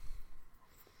welcome.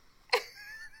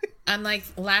 Unlike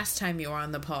last time you were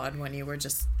on the pod when you were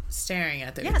just staring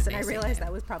at the Yes, and I Udinese realized game.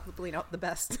 that was probably not the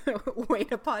best way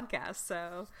to podcast.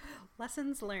 So,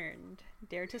 lessons learned.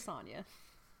 Dare to Sonia.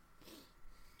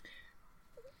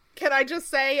 Can I just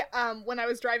say, when I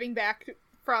was driving back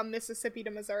from Mississippi to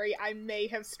Missouri, I may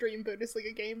have streamed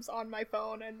Bundesliga games on my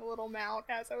phone and the little mount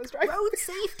as I was driving. Road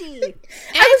safety. I was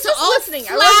It's all just listening.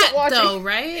 I flat, wasn't watching. though,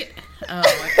 right? Oh, I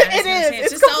was gonna It is. say,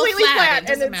 It's just all completely flat, It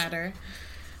doesn't and matter.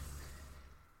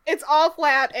 It's all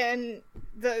flat, and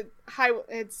the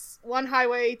it's one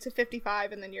highway to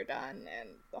 55, and then you're done, and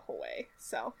the whole way.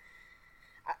 So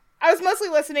I was mostly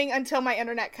listening until my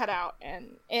internet cut out,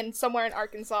 and somewhere in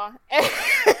Arkansas, and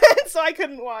so I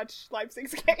couldn't watch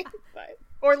Leipzig's game,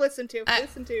 or listen to.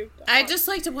 I'd just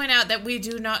like to point out that we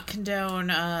do not condone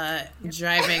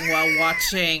driving while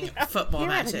watching football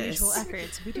Here at matches. Unusual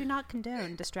Efforts, we do not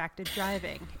condone distracted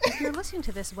driving. If you're listening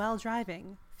to this while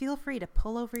driving, feel free to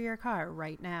pull over your car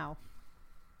right now.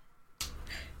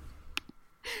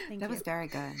 Thank That you. was very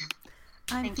good.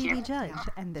 I'm Thank Phoebe you. Judge,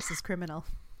 and this is Criminal.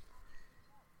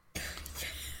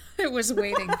 I was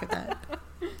waiting for that.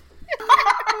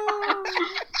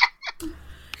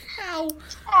 Ow.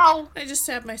 oh, I just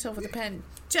stabbed myself with a pen.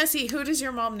 Jesse, who does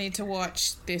your mom need to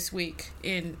watch this week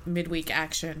in midweek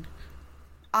action?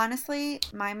 Honestly,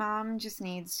 my mom just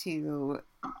needs to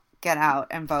get out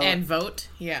and vote And vote?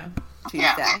 Yeah.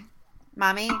 Tuesday.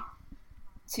 Mommy,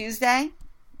 Tuesday,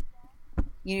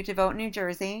 you need to vote in New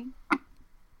Jersey.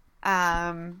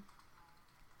 And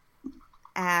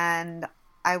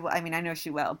I mean, I know she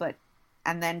will, but,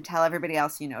 and then tell everybody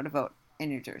else you know to vote in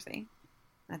New Jersey.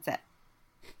 That's it.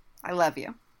 I love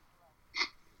you.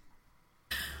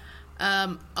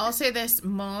 I'll say this,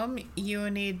 Mom, you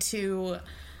need to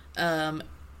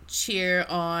cheer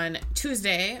on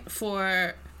Tuesday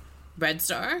for Red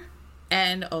Star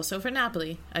and also for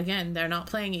Napoli. Again, they're not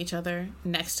playing each other.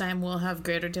 Next time we'll have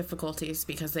greater difficulties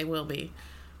because they will be.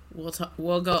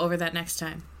 We'll go over that next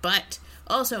time. But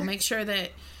also make sure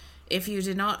that if you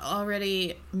did not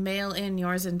already mail in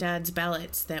yours and Dad's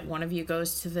ballots, that one of you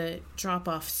goes to the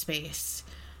drop-off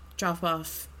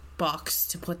box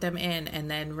to put them in, and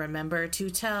then remember to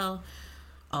tell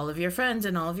all of your friends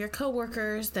and all of your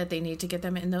coworkers that they need to get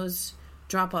them in those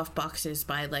drop-off boxes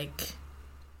by like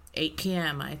 8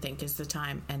 p.m. I think is the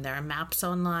time, and there are maps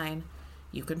online.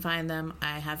 You can find them.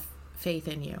 I have faith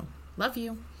in you. Love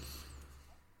you.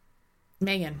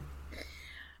 Megan.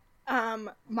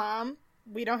 Mom,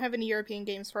 we don't have any European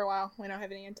games for a while. We don't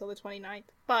have any until the 29th.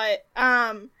 But,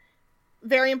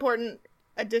 very important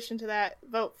addition to that,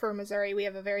 vote for Missouri. We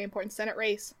have a very important Senate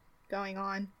race going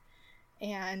on.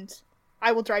 And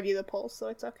I will drive you the polls, so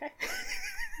it's okay.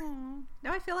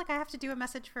 Now I feel like I have to do a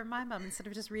message for my mom instead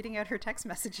of just reading out her text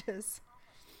messages.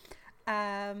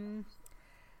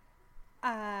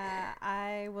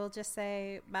 I will just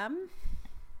say, Mom,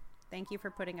 thank you for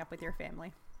putting up with your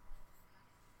family.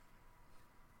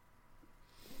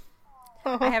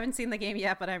 I haven't seen the game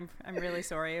yet, but I'm really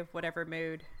sorry of whatever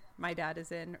mood my dad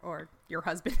is in, or your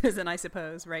husband is in, I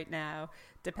suppose, right now,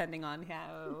 depending on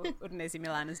how Udinese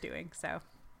Milan is doing. So,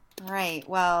 right.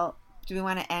 Well, do we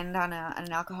want to end on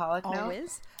an alcoholic note?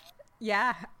 Always.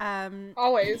 Yeah.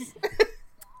 Always.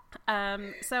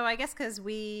 So I guess because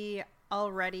we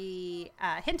already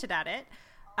hinted at it,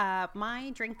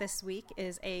 my drink this week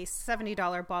is a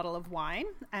 $70 bottle of wine,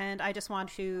 and I just want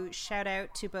to shout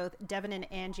out to both Devin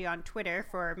and Angie on Twitter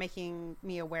for making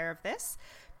me aware of this,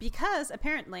 because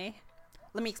apparently,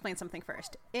 let me explain something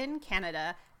first. In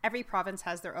Canada, every province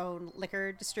has their own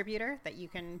liquor distributor that you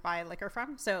can buy liquor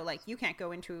from. So, like, you can't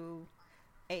go into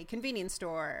a convenience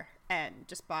store and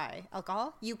just buy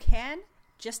alcohol. You can,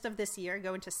 just of this year,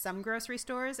 go into some grocery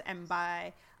stores and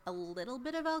buy a little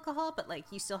bit of alcohol, but like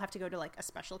you still have to go to like a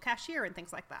special cashier and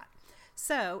things like that.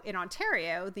 So in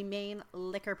Ontario, the main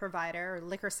liquor provider or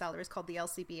liquor seller is called the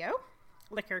LCBO,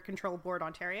 Liquor Control Board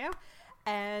Ontario.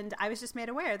 And I was just made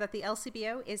aware that the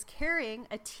LCBO is carrying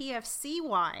a TFC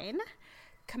wine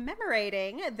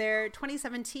commemorating their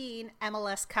 2017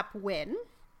 MLS Cup win.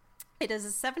 It is a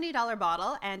 $70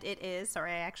 bottle, and it is,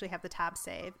 sorry, I actually have the tab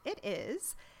saved. It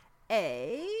is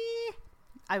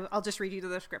I'll just read you the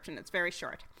description. It's very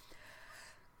short.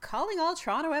 Calling all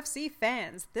Toronto FC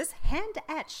fans, this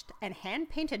hand-etched and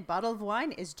hand-painted bottle of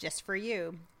wine is just for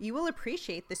you. You will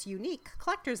appreciate this unique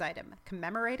collector's item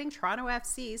commemorating Toronto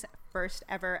FC's first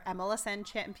ever MLSN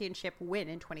championship win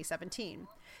in 2017.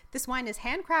 This wine is a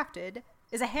handcrafted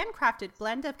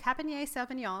blend of Cabernet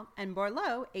Sauvignon and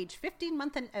Bordeaux, aged 15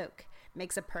 months in oak.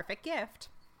 Makes a perfect gift.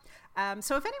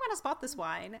 So if anyone has bought this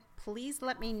wine, please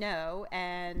let me know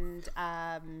and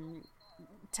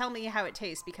tell me how it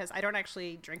tastes, because I don't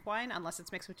actually drink wine unless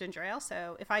it's mixed with ginger ale.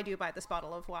 So if I do buy this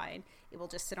bottle of wine, it will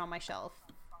just sit on my shelf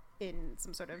in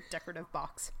some sort of decorative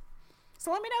box. So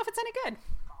let me know if it's any good.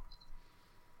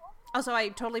 Also, I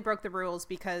totally broke the rules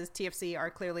because TFC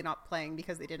are clearly not playing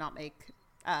because they did not make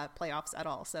playoffs at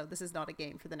all. So this is not a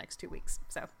game for the next 2 weeks.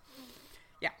 So,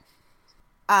 yeah.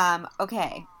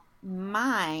 Okay.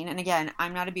 Mine, and again,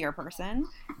 I'm not a beer person,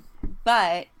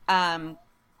 but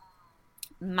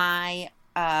my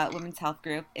women's health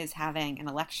group is having an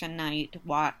election night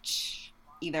watch,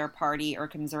 either party or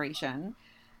commiseration,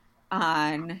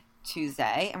 on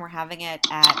Tuesday, and we're having it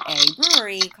at a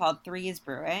brewery called Threes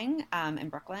Brewing in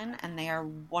Brooklyn, and they are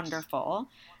wonderful.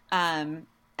 And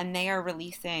they are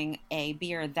releasing a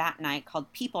beer that night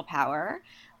called People Power,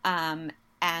 and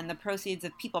the proceeds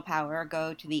of People Power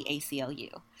go to the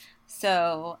ACLU.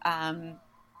 So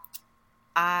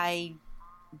I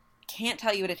can't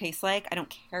tell you what it tastes like. I don't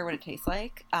care what it tastes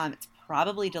like. It's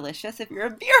probably delicious if you're a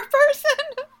beer person.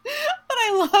 But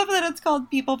I love that it's called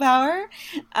People Power.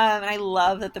 And I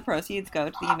love that the proceeds go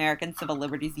to the American Civil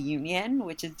Liberties Union,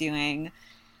 which is doing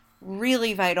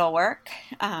really vital work.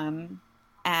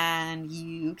 And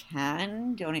you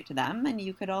can donate to them. And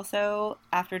you could also,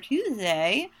 after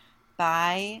Tuesday,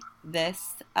 buy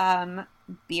this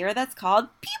beer that's called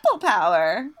People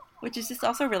Power, which is just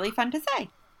also really fun to say.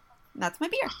 And that's my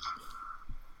beer.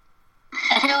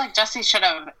 I feel like Jesse should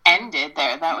have ended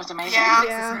there. That was amazing. Yeah.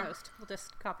 Fix this in post. We'll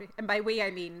just copy. And by we,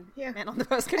 I mean Man on the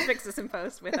Post can fix this in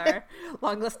post with our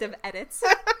long list of edits.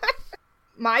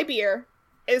 My beer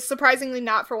is surprisingly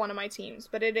not for one of my teams,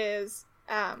 but it is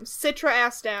Citra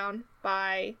Ass Down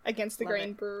by Against the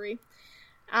Grain Brewery.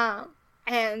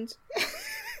 And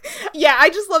yeah, I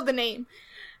just love the name.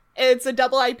 It's a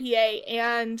double IPA,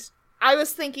 and I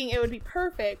was thinking it would be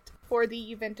perfect for the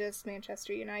Juventus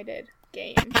Manchester United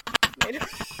game.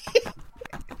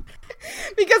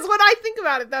 Because when I think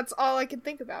about it, that's all I can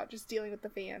think about, just dealing with the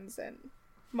fans and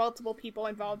multiple people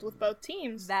involved with both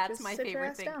teams. That's my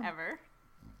favorite thing ever.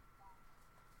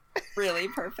 Really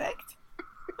perfect.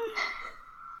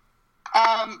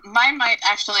 Mine might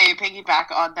actually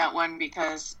piggyback on that one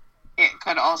because it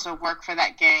could also work for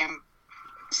that game.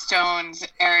 Stone's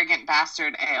Arrogant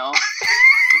Bastard Ale.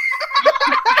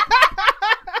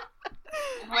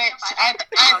 Which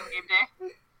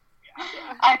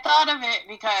I thought of it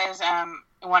because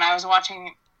when I was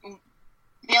watching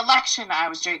the election, I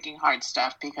was drinking hard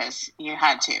stuff because you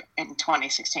had to in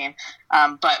 2016.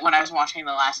 But when I was watching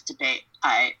the last debate,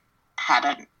 I had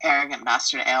an Arrogant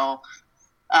Bastard Ale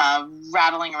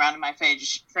rattling around in my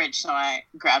fridge, so I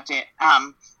grabbed it.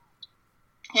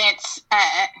 It's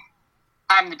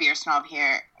I'm the beer snob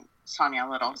here, Sonia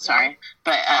Little. Sorry,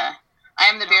 but I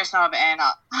am the beer snob, and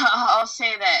I'll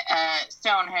say that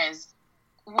Stone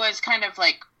was kind of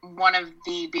like one of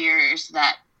the beers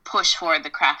that pushed forward the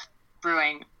craft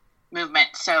brewing movement.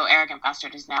 So Arrogant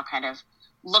Bastard is now kind of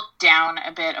looked down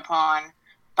a bit upon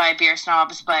by beer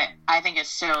snobs, but I think it's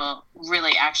still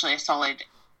really actually a solid,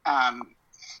 I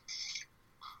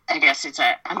guess it's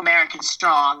a American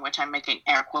Strong, which I'm making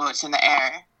air quotes in the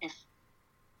air. If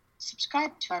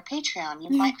subscribe to our Patreon,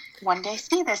 you might one day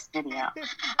see this video.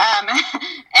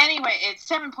 Anyway, it's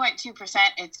 7.2%.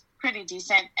 It's pretty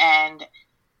decent, and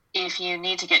if you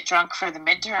need to get drunk for the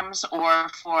midterms, or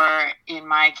for, in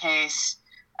my case,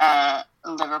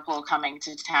 Liverpool coming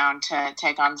to town to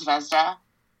take on Zvezda,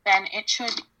 then it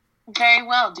should very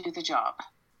well do the job.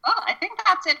 Well, I think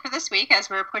that's it for this week, as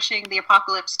we're pushing the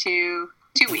apocalypse to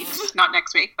 2 weeks. Not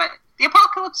next week, but the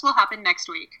apocalypse will happen next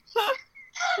week.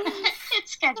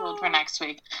 It's scheduled for next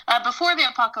week. Before the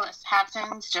apocalypse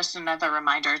happens, just another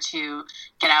reminder to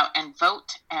get out and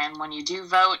vote. And when you do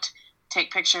vote,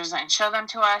 take pictures and show them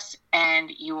to us, and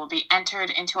you will be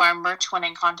entered into our merch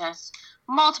winning contest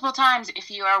multiple times if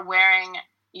you are wearing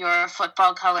your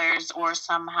football colors or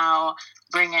somehow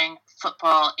bringing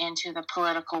football into the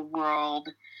political world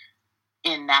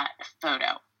in that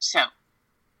photo. So,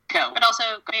 go. But also,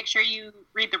 make sure you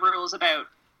read the rules about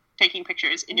taking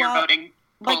pictures in your voting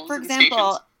polls. Like, for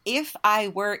example, if I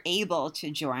were able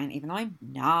to join, even though I'm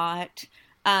not,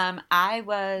 I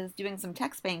was doing some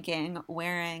text banking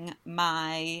wearing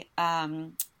my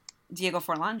Diego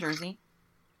Forlan jersey.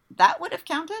 That would have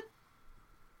counted?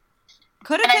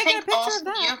 Could have taken a picture of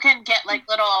that. You can get like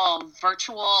little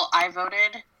virtual I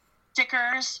voted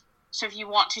stickers. So if you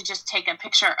want to just take a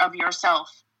picture of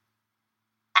yourself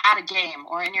at a game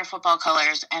or in your football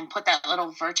colors and put that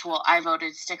little virtual I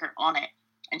voted sticker on it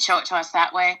and show it to us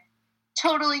that way,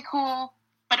 totally cool.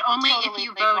 But only if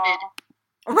you voted.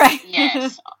 Right.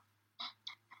 Yes.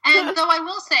 And though I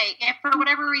will say, if for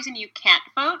whatever reason you can't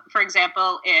vote, for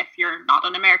example, if you're not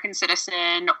an American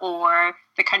citizen or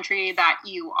the country that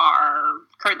you are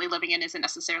currently living in isn't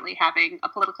necessarily having a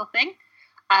political thing,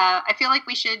 I feel like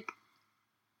we should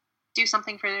do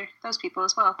something for those people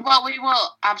as well. Well, we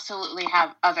will absolutely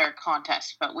have other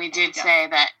contests, but we did say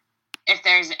that if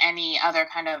there's any other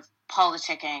kind of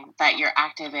politicking that you're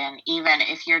active in, even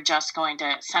if you're just going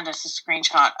to send us a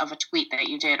screenshot of a tweet that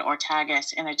you did or tag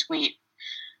us in a tweet,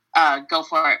 go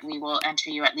for it. We will enter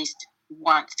you at least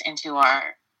once into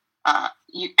our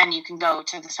and you can go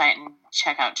to the site and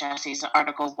check out Jesse's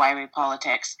article, Why We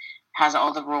Politics. Has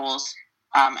all the rules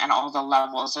and all the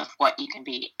levels of what you can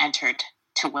be entered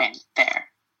to win there.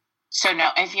 So no,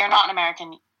 if you're not an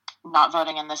American not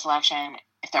voting in this election,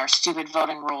 if there are stupid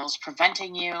voting rules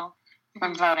preventing you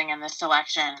from voting in this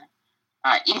election,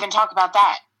 even talk about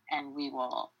that, and we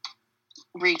will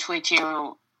retweet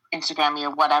you, Instagram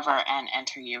you, whatever, and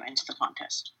enter you into the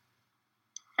contest.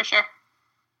 For sure.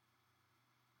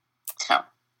 So,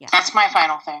 that's my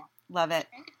final thing. Love it.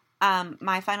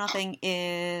 My final thing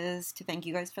is to thank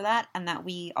you guys for that, and that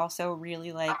we also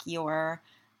really like your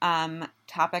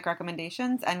topic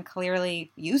recommendations and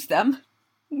clearly use them.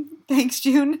 Thanks,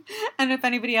 June. And if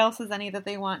anybody else has any that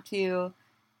they want to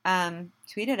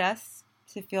tweet at us,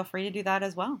 so feel free to do that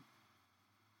as well.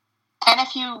 And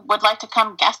if you would like to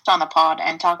come guest on the pod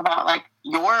and talk about, like,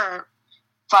 your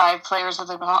 5 players of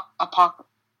the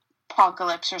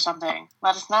apocalypse or something,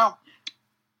 let us know.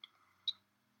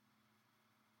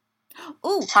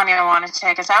 Ooh. Tanya, want to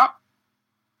take us out?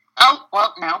 Oh,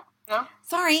 well, no.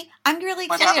 Sorry, I'm really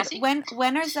excited.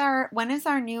 When is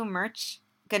our new merch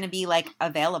going to be, like,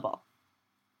 available?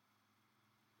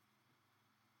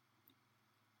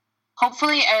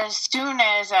 Hopefully as soon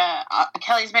as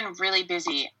Kelly's been really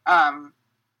busy.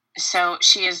 So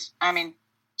she's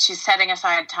setting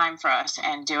aside time for us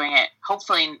and doing it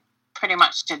hopefully pretty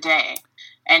much today.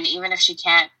 And even if she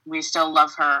can't, we still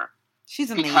love her.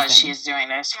 She's amazing. Because she's doing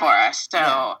this for us.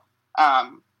 So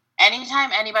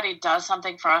anytime anybody does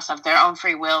something for us of their own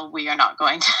free will, we are not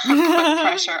going to put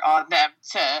pressure on them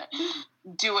to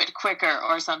do it quicker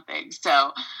or something.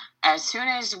 So as soon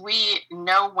as we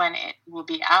know when it will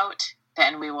be out,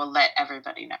 then we will let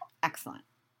everybody know. Excellent.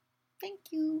 Thank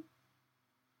you.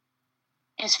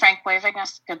 Is Frank waving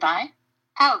us goodbye?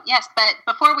 Oh, yes, but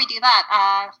before we do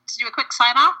that, to do a quick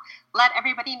sign-off, let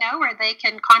everybody know where they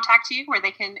can contact you, where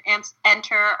they can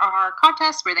enter our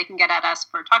contest, where they can get at us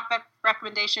for topic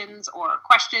recommendations or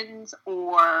questions,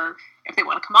 or if they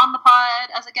want to come on the pod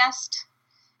as a guest,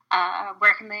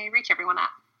 where can they reach everyone at?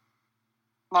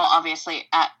 Well, obviously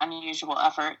at Unusual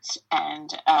Efforts,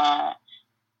 and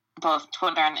both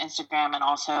Twitter and Instagram, and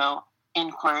also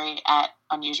inquiry at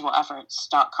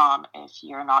unusualefforts.com if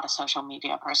you're not a social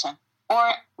media person.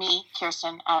 Or me,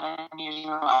 Kirsten, at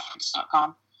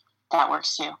unusualefforts.com. That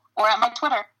works too. Or at my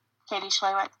Twitter, Katie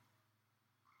Schlewick.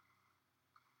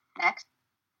 Next.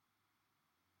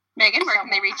 Megan, where can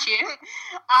they reach you?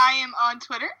 I am on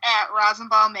Twitter at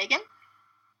Rosenball Megan.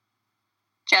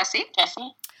 Jessie?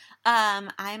 I'm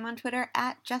on Twitter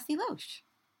at Jessie Loesch.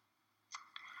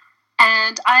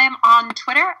 And I am on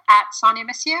Twitter at Sonia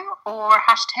Missio or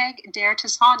hashtag Dare to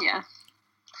Sonia.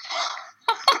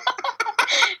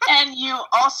 And you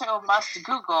also must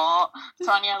Google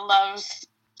Sonia loves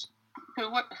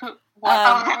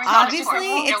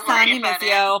obviously it's Sonia about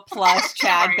Missio plus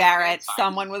Chad worry about it, Barrett. it's fine.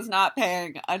 Someone was not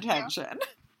paying attention.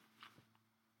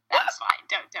 That's fine.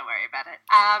 Don't worry about it.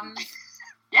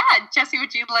 Yeah, Jessie,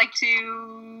 would you like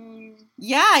to?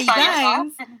 Yeah, you sign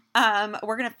us guys. off?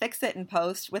 We're gonna fix it in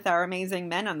post with our amazing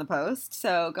Men on the Post.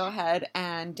 So go ahead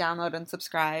and download and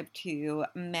subscribe to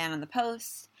Man on the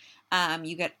Post.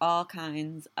 You get all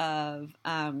kinds of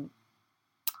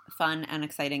fun and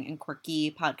exciting and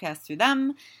quirky podcasts through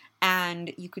them,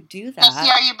 and you could do that. Jessie,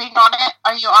 are you being on it?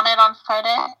 Are you on it on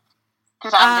Friday?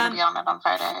 Because I'm going to be on it on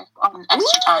Friday on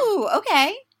extra time. Ooh,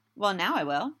 okay. Well, now I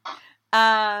will.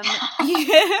 Yeah.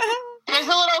 There's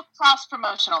a little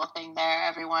cross-promotional thing there,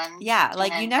 everyone. Yeah,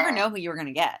 like Tune you in never for- know who you were going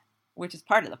to get, which is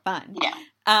part of the fun. Yeah.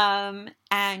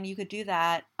 And you could do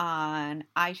that on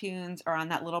iTunes or on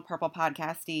that little purple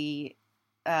podcasty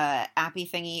appy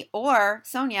thingy. Or,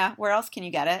 Sonia, where else can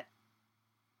you get it?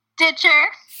 Stitcher.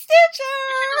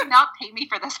 Stitcher! Do not pay me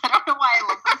for this. I don't know why I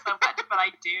love them so much, but I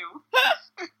do.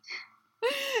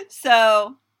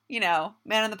 So,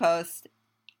 Man on the Post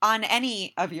on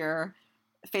any of your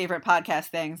favorite podcast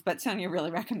things, but Sonia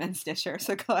really recommends Stitcher,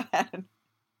 so go ahead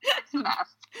and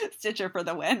Stitcher for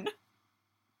the win.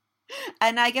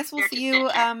 And I guess we'll Here to see you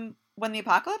Stitcher. when the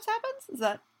apocalypse happens. Is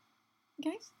that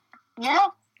okay? Yeah.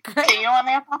 Great. See you when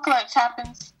the apocalypse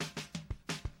happens.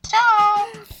 Ciao.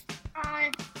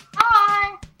 Bye.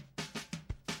 Bye.